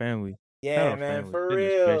Shout ever. out family. Shout Yeah, out man, family. for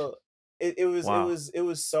Goodness gracious. real. Wow. It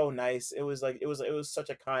was so nice. It was such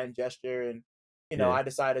a kind gesture, and Yeah, I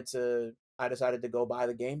decided to go buy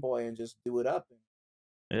the Game Boy and just do it up.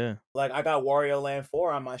 yeah. Like I got Wario Land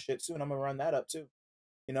 4 on my shit soon. I'm gonna run that up too.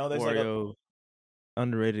 There's like a Wario,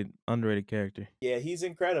 underrated character. Yeah, he's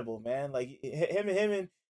incredible, man. Like him and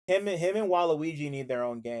Waluigi need their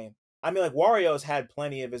own game. I mean, like Wario's had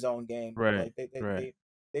plenty of his own game, but Right, like they they right.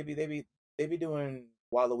 they they be they be they be doing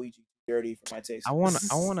Waluigi dirty for my I taste. want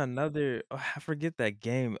I want another I forget that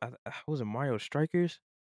game. Was it Mario Strikers?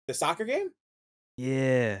 The soccer game?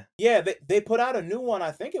 Yeah. Yeah, they put out a new one.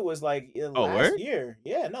 I think it was like Oh, last word? year.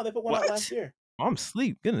 Yeah, no, they put one out last What? year. I'm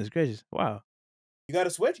asleep. Goodness gracious. Wow. You got a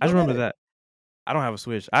Switch? I Go just get remember it. that. I don't have a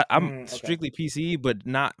Switch. I'm Okay. strictly PC, but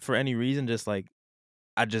not for any reason, just, like,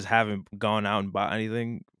 I just haven't gone out and bought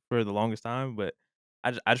anything for the longest time, but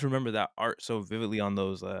I just remember that art so vividly on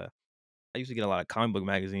those, I used to get a lot of comic book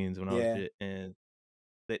magazines when I was a Yeah, kid, and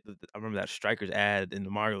I remember that Strikers ad and the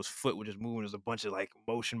Mario's foot would just move, and there's a bunch of, like,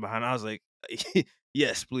 motion behind it. I was like,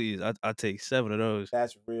 "Yes, please. I'll take 7 of those."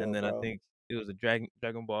 that's And real, then I bro. think it was a Dragon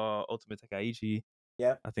Ball Ultimate Tenkaichi.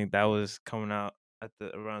 Yep. I think that was coming out at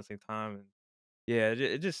the around the same time, and yeah,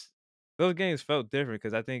 it just those games felt different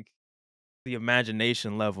because I think the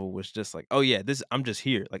imagination level was just like, "Oh, yeah, this I'm just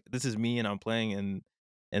here. Like, this is me, and I'm playing,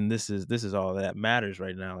 and this is all that matters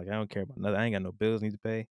right now. Like, I don't care about nothing. I ain't got no bills need to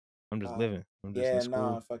pay. I'm just Uh, living. I'm just in yeah,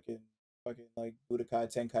 nah, school." fucking like Budokai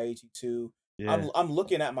Tenkaichi 2. Yeah. I'm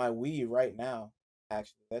looking at my Wii right now.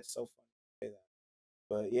 Actually, that's so funny to say that.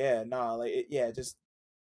 But yeah, nah, like yeah, just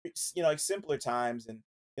like simpler times, and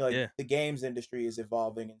like Yeah. the games industry is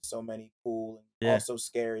evolving in so many cool and Yeah. also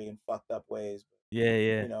scary and fucked up ways. But Yeah,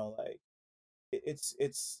 yeah. like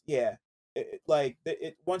it's yeah,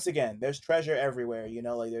 once again, there's treasure everywhere.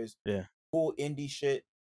 Like there's Yeah. cool indie shit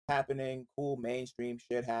happening, cool mainstream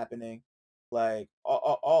shit happening. Like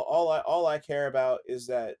all I care about is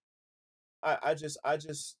that I just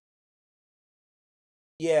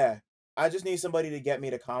yeah, I just need somebody to get me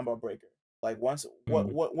to Combo Breaker. Like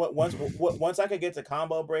Mm. once I could get to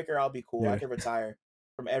Combo Breaker, I'll be cool. I Yeah. can retire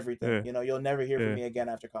from everything. Yeah. You'll never hear from Yeah. me again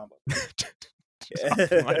after Combo. Just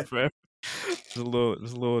offline Yeah. forever. Just a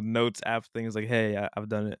little notes app thing. It's like, "Hey, I've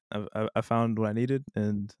done it. I found what I needed,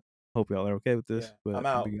 and hope y'all are okay with Yeah, this, but I'm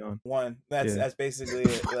I'll out. be gone." One. That's Yeah. that's basically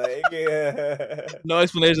it. Like, yeah. No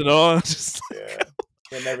explanation at all. Just like, Yeah.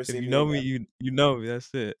 You'll never if see you me know me, again. you know me.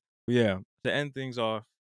 That's it. But yeah, to end things off,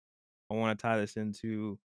 I wanna tie this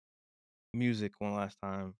into music one last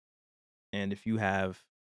time, and if you have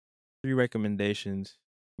 3 recommendations,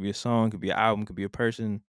 could be a song, could be an album, could be a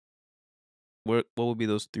person, what would be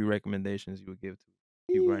those 3 recommendations you would give to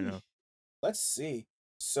people right now? Eesh. Let's see.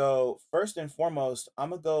 So first and foremost, I'm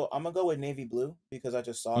gonna go with Navy Blue because I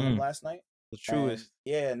just saw him Mm, last night. the And truest.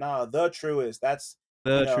 yeah, nah, the truest. That's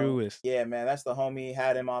The truest. yeah, man, that's the homie.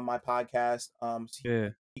 Had him on my podcast. Yeah.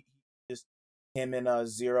 He just him and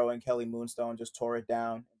Zero and Kelly Moonstone just tore it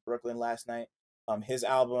down in Brooklyn last night. His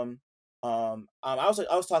album. I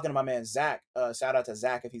was talking to my man Zach. Shout out to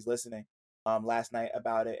Zach if he's listening. Last night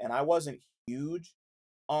about it, and I wasn't huge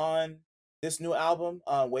on this new album,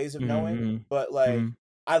 Ways of Mhm, Knowing, mhm. but like Mhm.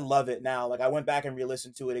 I love it now. Like I went back and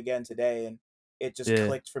re-listened to it again today, and it just Yeah.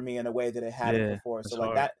 clicked for me in a way that it hadn't Yeah. before. So That's like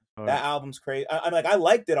hard. that That's that hard. album's crazy. I'm like I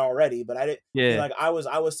liked it already, but I didn't. Yeah. Like I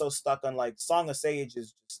was so stuck on like Song of Sage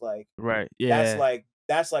is just like Right. that's Yeah. like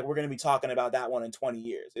that's like we're gonna be talking about that one in 20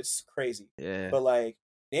 years. It's crazy. Yeah. But like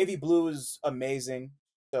Navy Blue is amazing.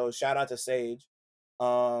 So shout out to Sage.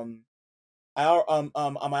 Um I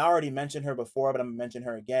already mentioned her before, but I'm gonna mention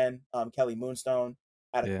her again. Kelly Moonstone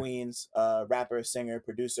out of Yeah. Queens, rapper, singer,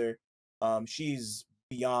 producer. She's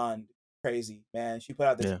beyond crazy, man. She put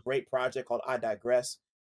out this Yeah. great project called I Digress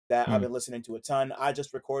that I've Mm. been listening to a ton. I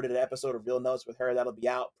just recorded an episode of Real Notes with her that'll be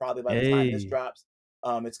out probably by the time this Hey. drops.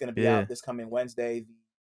 It's gonna be Yeah. out this coming Wednesday.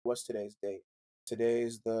 What's today's date?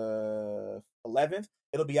 Today's the 11th.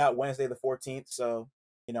 It'll be out Wednesday the 14th. So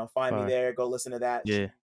find me Fire. there. Go listen to that. Yeah.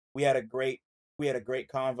 We had a great we had a great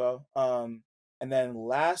convo. And then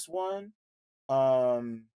last one,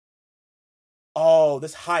 um, oh,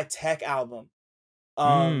 this High Tech album.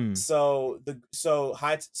 Mm.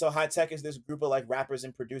 High Tech is this group of like rappers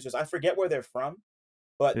and producers. I forget where they're from,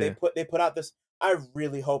 but they Yeah. put out this. I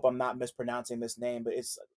really hope I'm not mispronouncing this name, but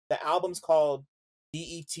it's the album's called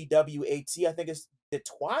DETWAT. I think it's the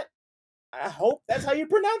twat. I hope that's how you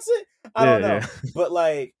pronounce it. I Yeah, don't know, yeah. but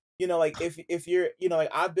like like if you're like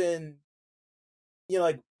I've been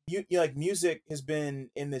like like music has been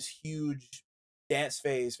in this huge dance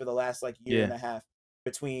phase for the last like year and Yeah. a half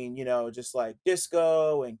between just like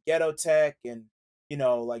disco and ghetto tech and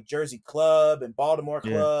like Jersey club and Baltimore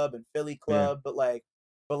Yeah. club and Philly Yeah. club, but like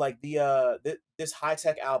this high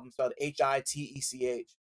tech album called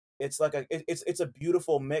HITECH. It's like it's a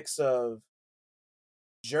beautiful mix of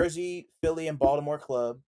Jersey, Philly, and Baltimore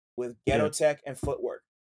club with ghetto Yeah. tech and footwork,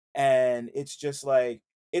 and it's just like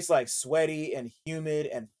it's like sweaty and humid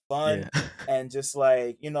and fun, Yeah. and just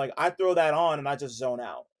like, like I throw that on and I just zone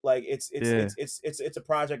out. Like Yeah. it's a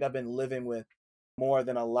project I've been living with more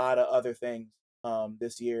than a lot of other things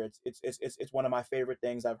this year. It's one of my favorite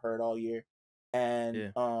things I've heard all year. And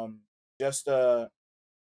Yeah. just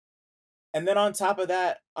and then on top of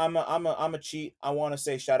that, I'm a cheat. I want to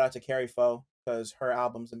say shout out to Carrie Foe because her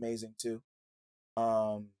album's amazing too.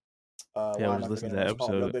 Um Yeah, I why was am I just listening forgetting to what that it's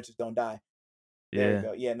called? Real episode. Bitches Don't Die. There you Yeah.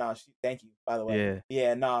 go. Yeah, no, thank you, by the way. Yeah.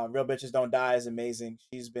 Yeah, no, Real Bitches Don't Die is amazing.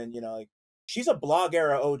 She's been, like, she's a blog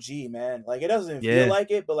era OG, man. Like, it doesn't feel Yeah.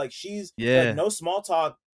 like it, but like she's like Yeah. no small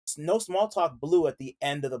talk blew at the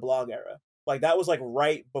end of the blog era. Like that was like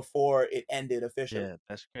right before it ended officially, Yeah,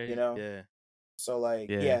 that's you crazy. know? Yeah. So like,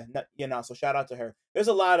 Yeah. yeah, so shout out to her. There's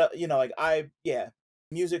a lot of, like yeah,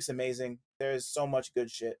 music's amazing. There's so much good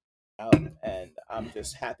shit out, and I'm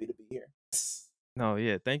just happy to be here. No,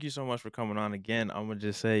 yeah. Thank you so much for coming on again. I'm gonna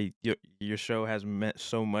just say your show has meant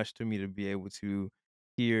so much to me to be able to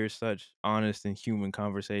hear such honest and human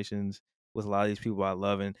conversations with a lot of these people I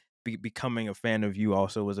love, and becoming a fan of you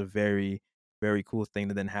also was a very, very cool thing.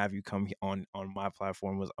 To then have you come on my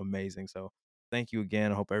platform was amazing. So thank you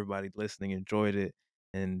again. I hope everybody listening enjoyed it,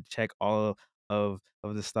 and check all of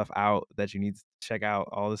the stuff out that you need to check out.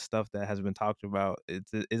 All the stuff that has been talked about. It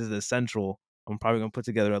is essential. I'm probably gonna put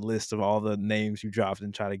together a list of all the names you dropped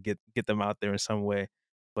and try to get them out there in some way.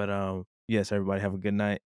 But yes, everybody have a good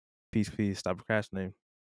night. Peace, peace. Stop procrastinating.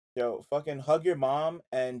 Yo, fucking hug your mom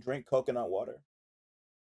and drink coconut water.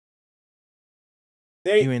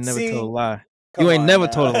 You They ain't never told a see, lie. You come ain't on never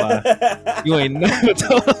now. told a lie. You ain't never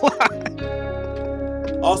told a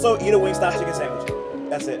lie. Also, eat a Wingstop chicken sandwich.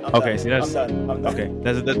 That's it. I'm Okay, done. see I'm that's done. I'm okay. done.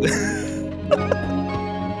 That's